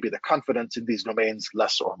makes maybe the confidence in these domains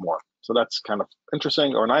less or more. So that's kind of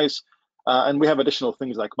interesting or nice. And we have additional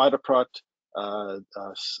things like mitoprot,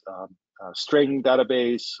 string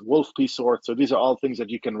database, Wolf p-sort. So these are all things that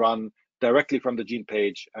you can run directly from the gene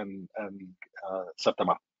page and set them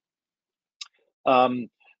up.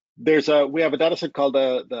 We have a data set called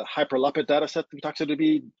the hyperlipid data set in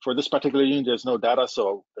VEuPathDB. For this particular gene, there's no data,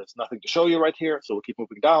 so there's nothing to show you right here. So we'll keep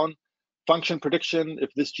moving down. Function prediction,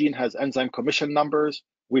 if this gene has enzyme commission numbers,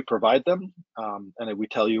 we provide them, and we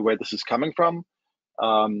tell you where this is coming from.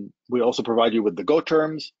 We also provide you with the Go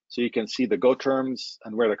terms, so you can see the Go terms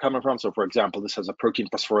and where they're coming from. So for example, this has a protein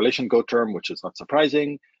phosphorylation Go term, which is not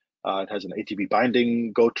surprising. It has an ATP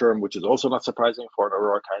binding Go term, which is also not surprising for an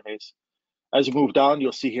Aurora kinase. As you move down,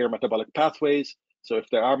 you'll see here metabolic pathways. So if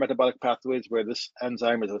there are metabolic pathways where this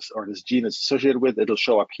enzyme or this gene is associated with, it'll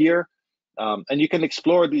show up here. And you can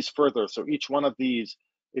explore these further. So each one of these,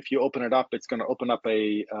 if you open it up, it's going to open up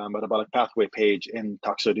a metabolic pathway page in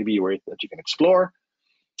VEuPathDB that you can explore.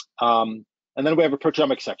 And then we have a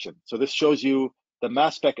proteomics section. So this shows you the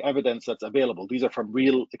mass spec evidence that's available. These are from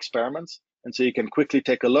real experiments. And so you can quickly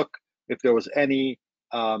take a look if there were any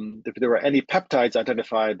peptides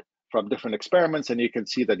identified from different experiments, and you can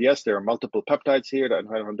see that, yes, there are multiple peptides here that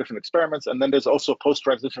are from different experiments. And then there's also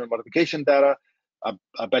post-translational modification data.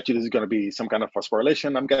 I bet you this is going to be some kind of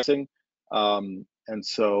phosphorylation, I'm guessing. And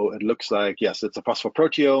so it looks like, yes, it's a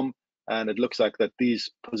phosphoproteome, and it looks like that these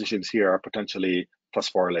positions here are potentially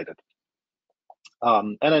phosphorylated.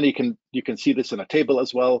 And then you can see this in a table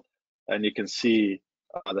as well, and you can see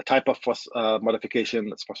the type of modification,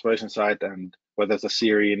 that's phosphorylation site, and whether it's a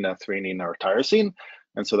serine, a threonine, or a tyrosine.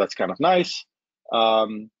 And so that's kind of nice.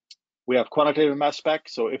 We have quantitative mass spec.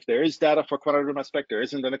 So if there is data for quantitative mass spec, there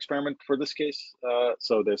isn't an experiment for this case.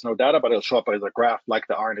 So there's no data, but it'll show up as a graph like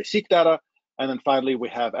the RNA-seq data. And then finally, we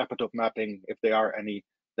have epitope mapping. If there are any,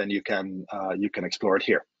 then you can explore it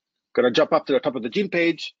here. Going to jump up to the top of the gene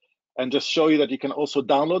page. and just show you that you can also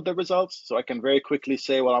download the results. So I can very quickly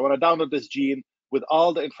say, well, I want to download this gene with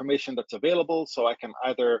all the information that's available. So I can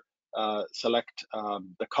either select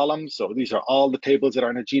the columns. So these are all the tables that are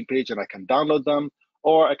on a gene page, and I can download them.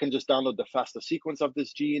 Or I can just download the FASTA sequence of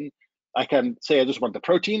this gene. I can say I just want the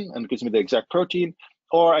protein, and it gives me the exact protein.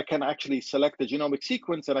 Or I can actually select the genomic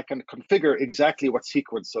sequence, and I can configure exactly what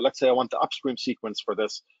sequence. So let's say I want the upstream sequence for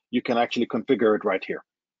this. You can actually configure it right here.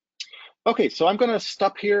 Okay, so I'm going to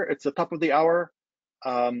stop here. It's the top of the hour.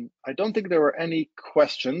 I don't think there were any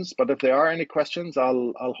questions, but if there are any questions,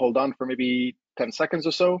 I'll hold on for maybe 10 seconds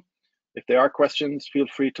or so. If there are questions, feel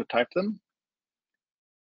free to type them.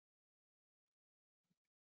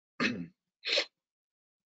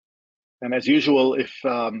 And as usual, if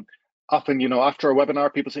often, after a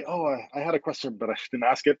webinar, people say, oh, I had a question, but I didn't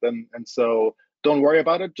ask it. And so don't worry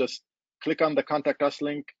about it. Just click on the contact us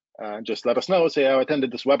link. Just let us know. Say, I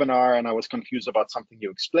attended this webinar and I was confused about something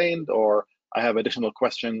you explained, or I have additional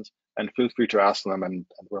questions, and feel free to ask them, and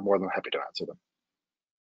we're more than happy to answer them.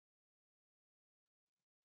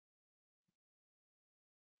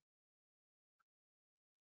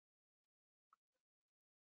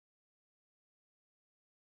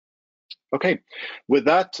 Okay, with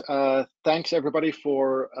that, thanks everybody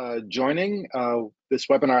for joining. This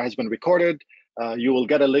webinar has been recorded. You will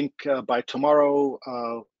get a link by tomorrow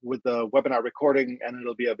with the webinar recording, and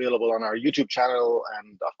it'll be available on our YouTube channel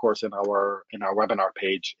and, of course, in our webinar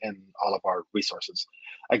page in all of our resources.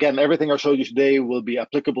 Again, everything I showed you today will be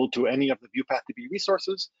applicable to any of the VEuPathDB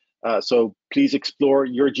resources. So please explore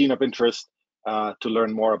your gene of interest to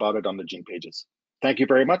learn more about it on the gene pages. Thank you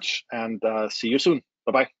very much, and see you soon.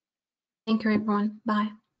 Bye-bye. Thank you, everyone. Bye.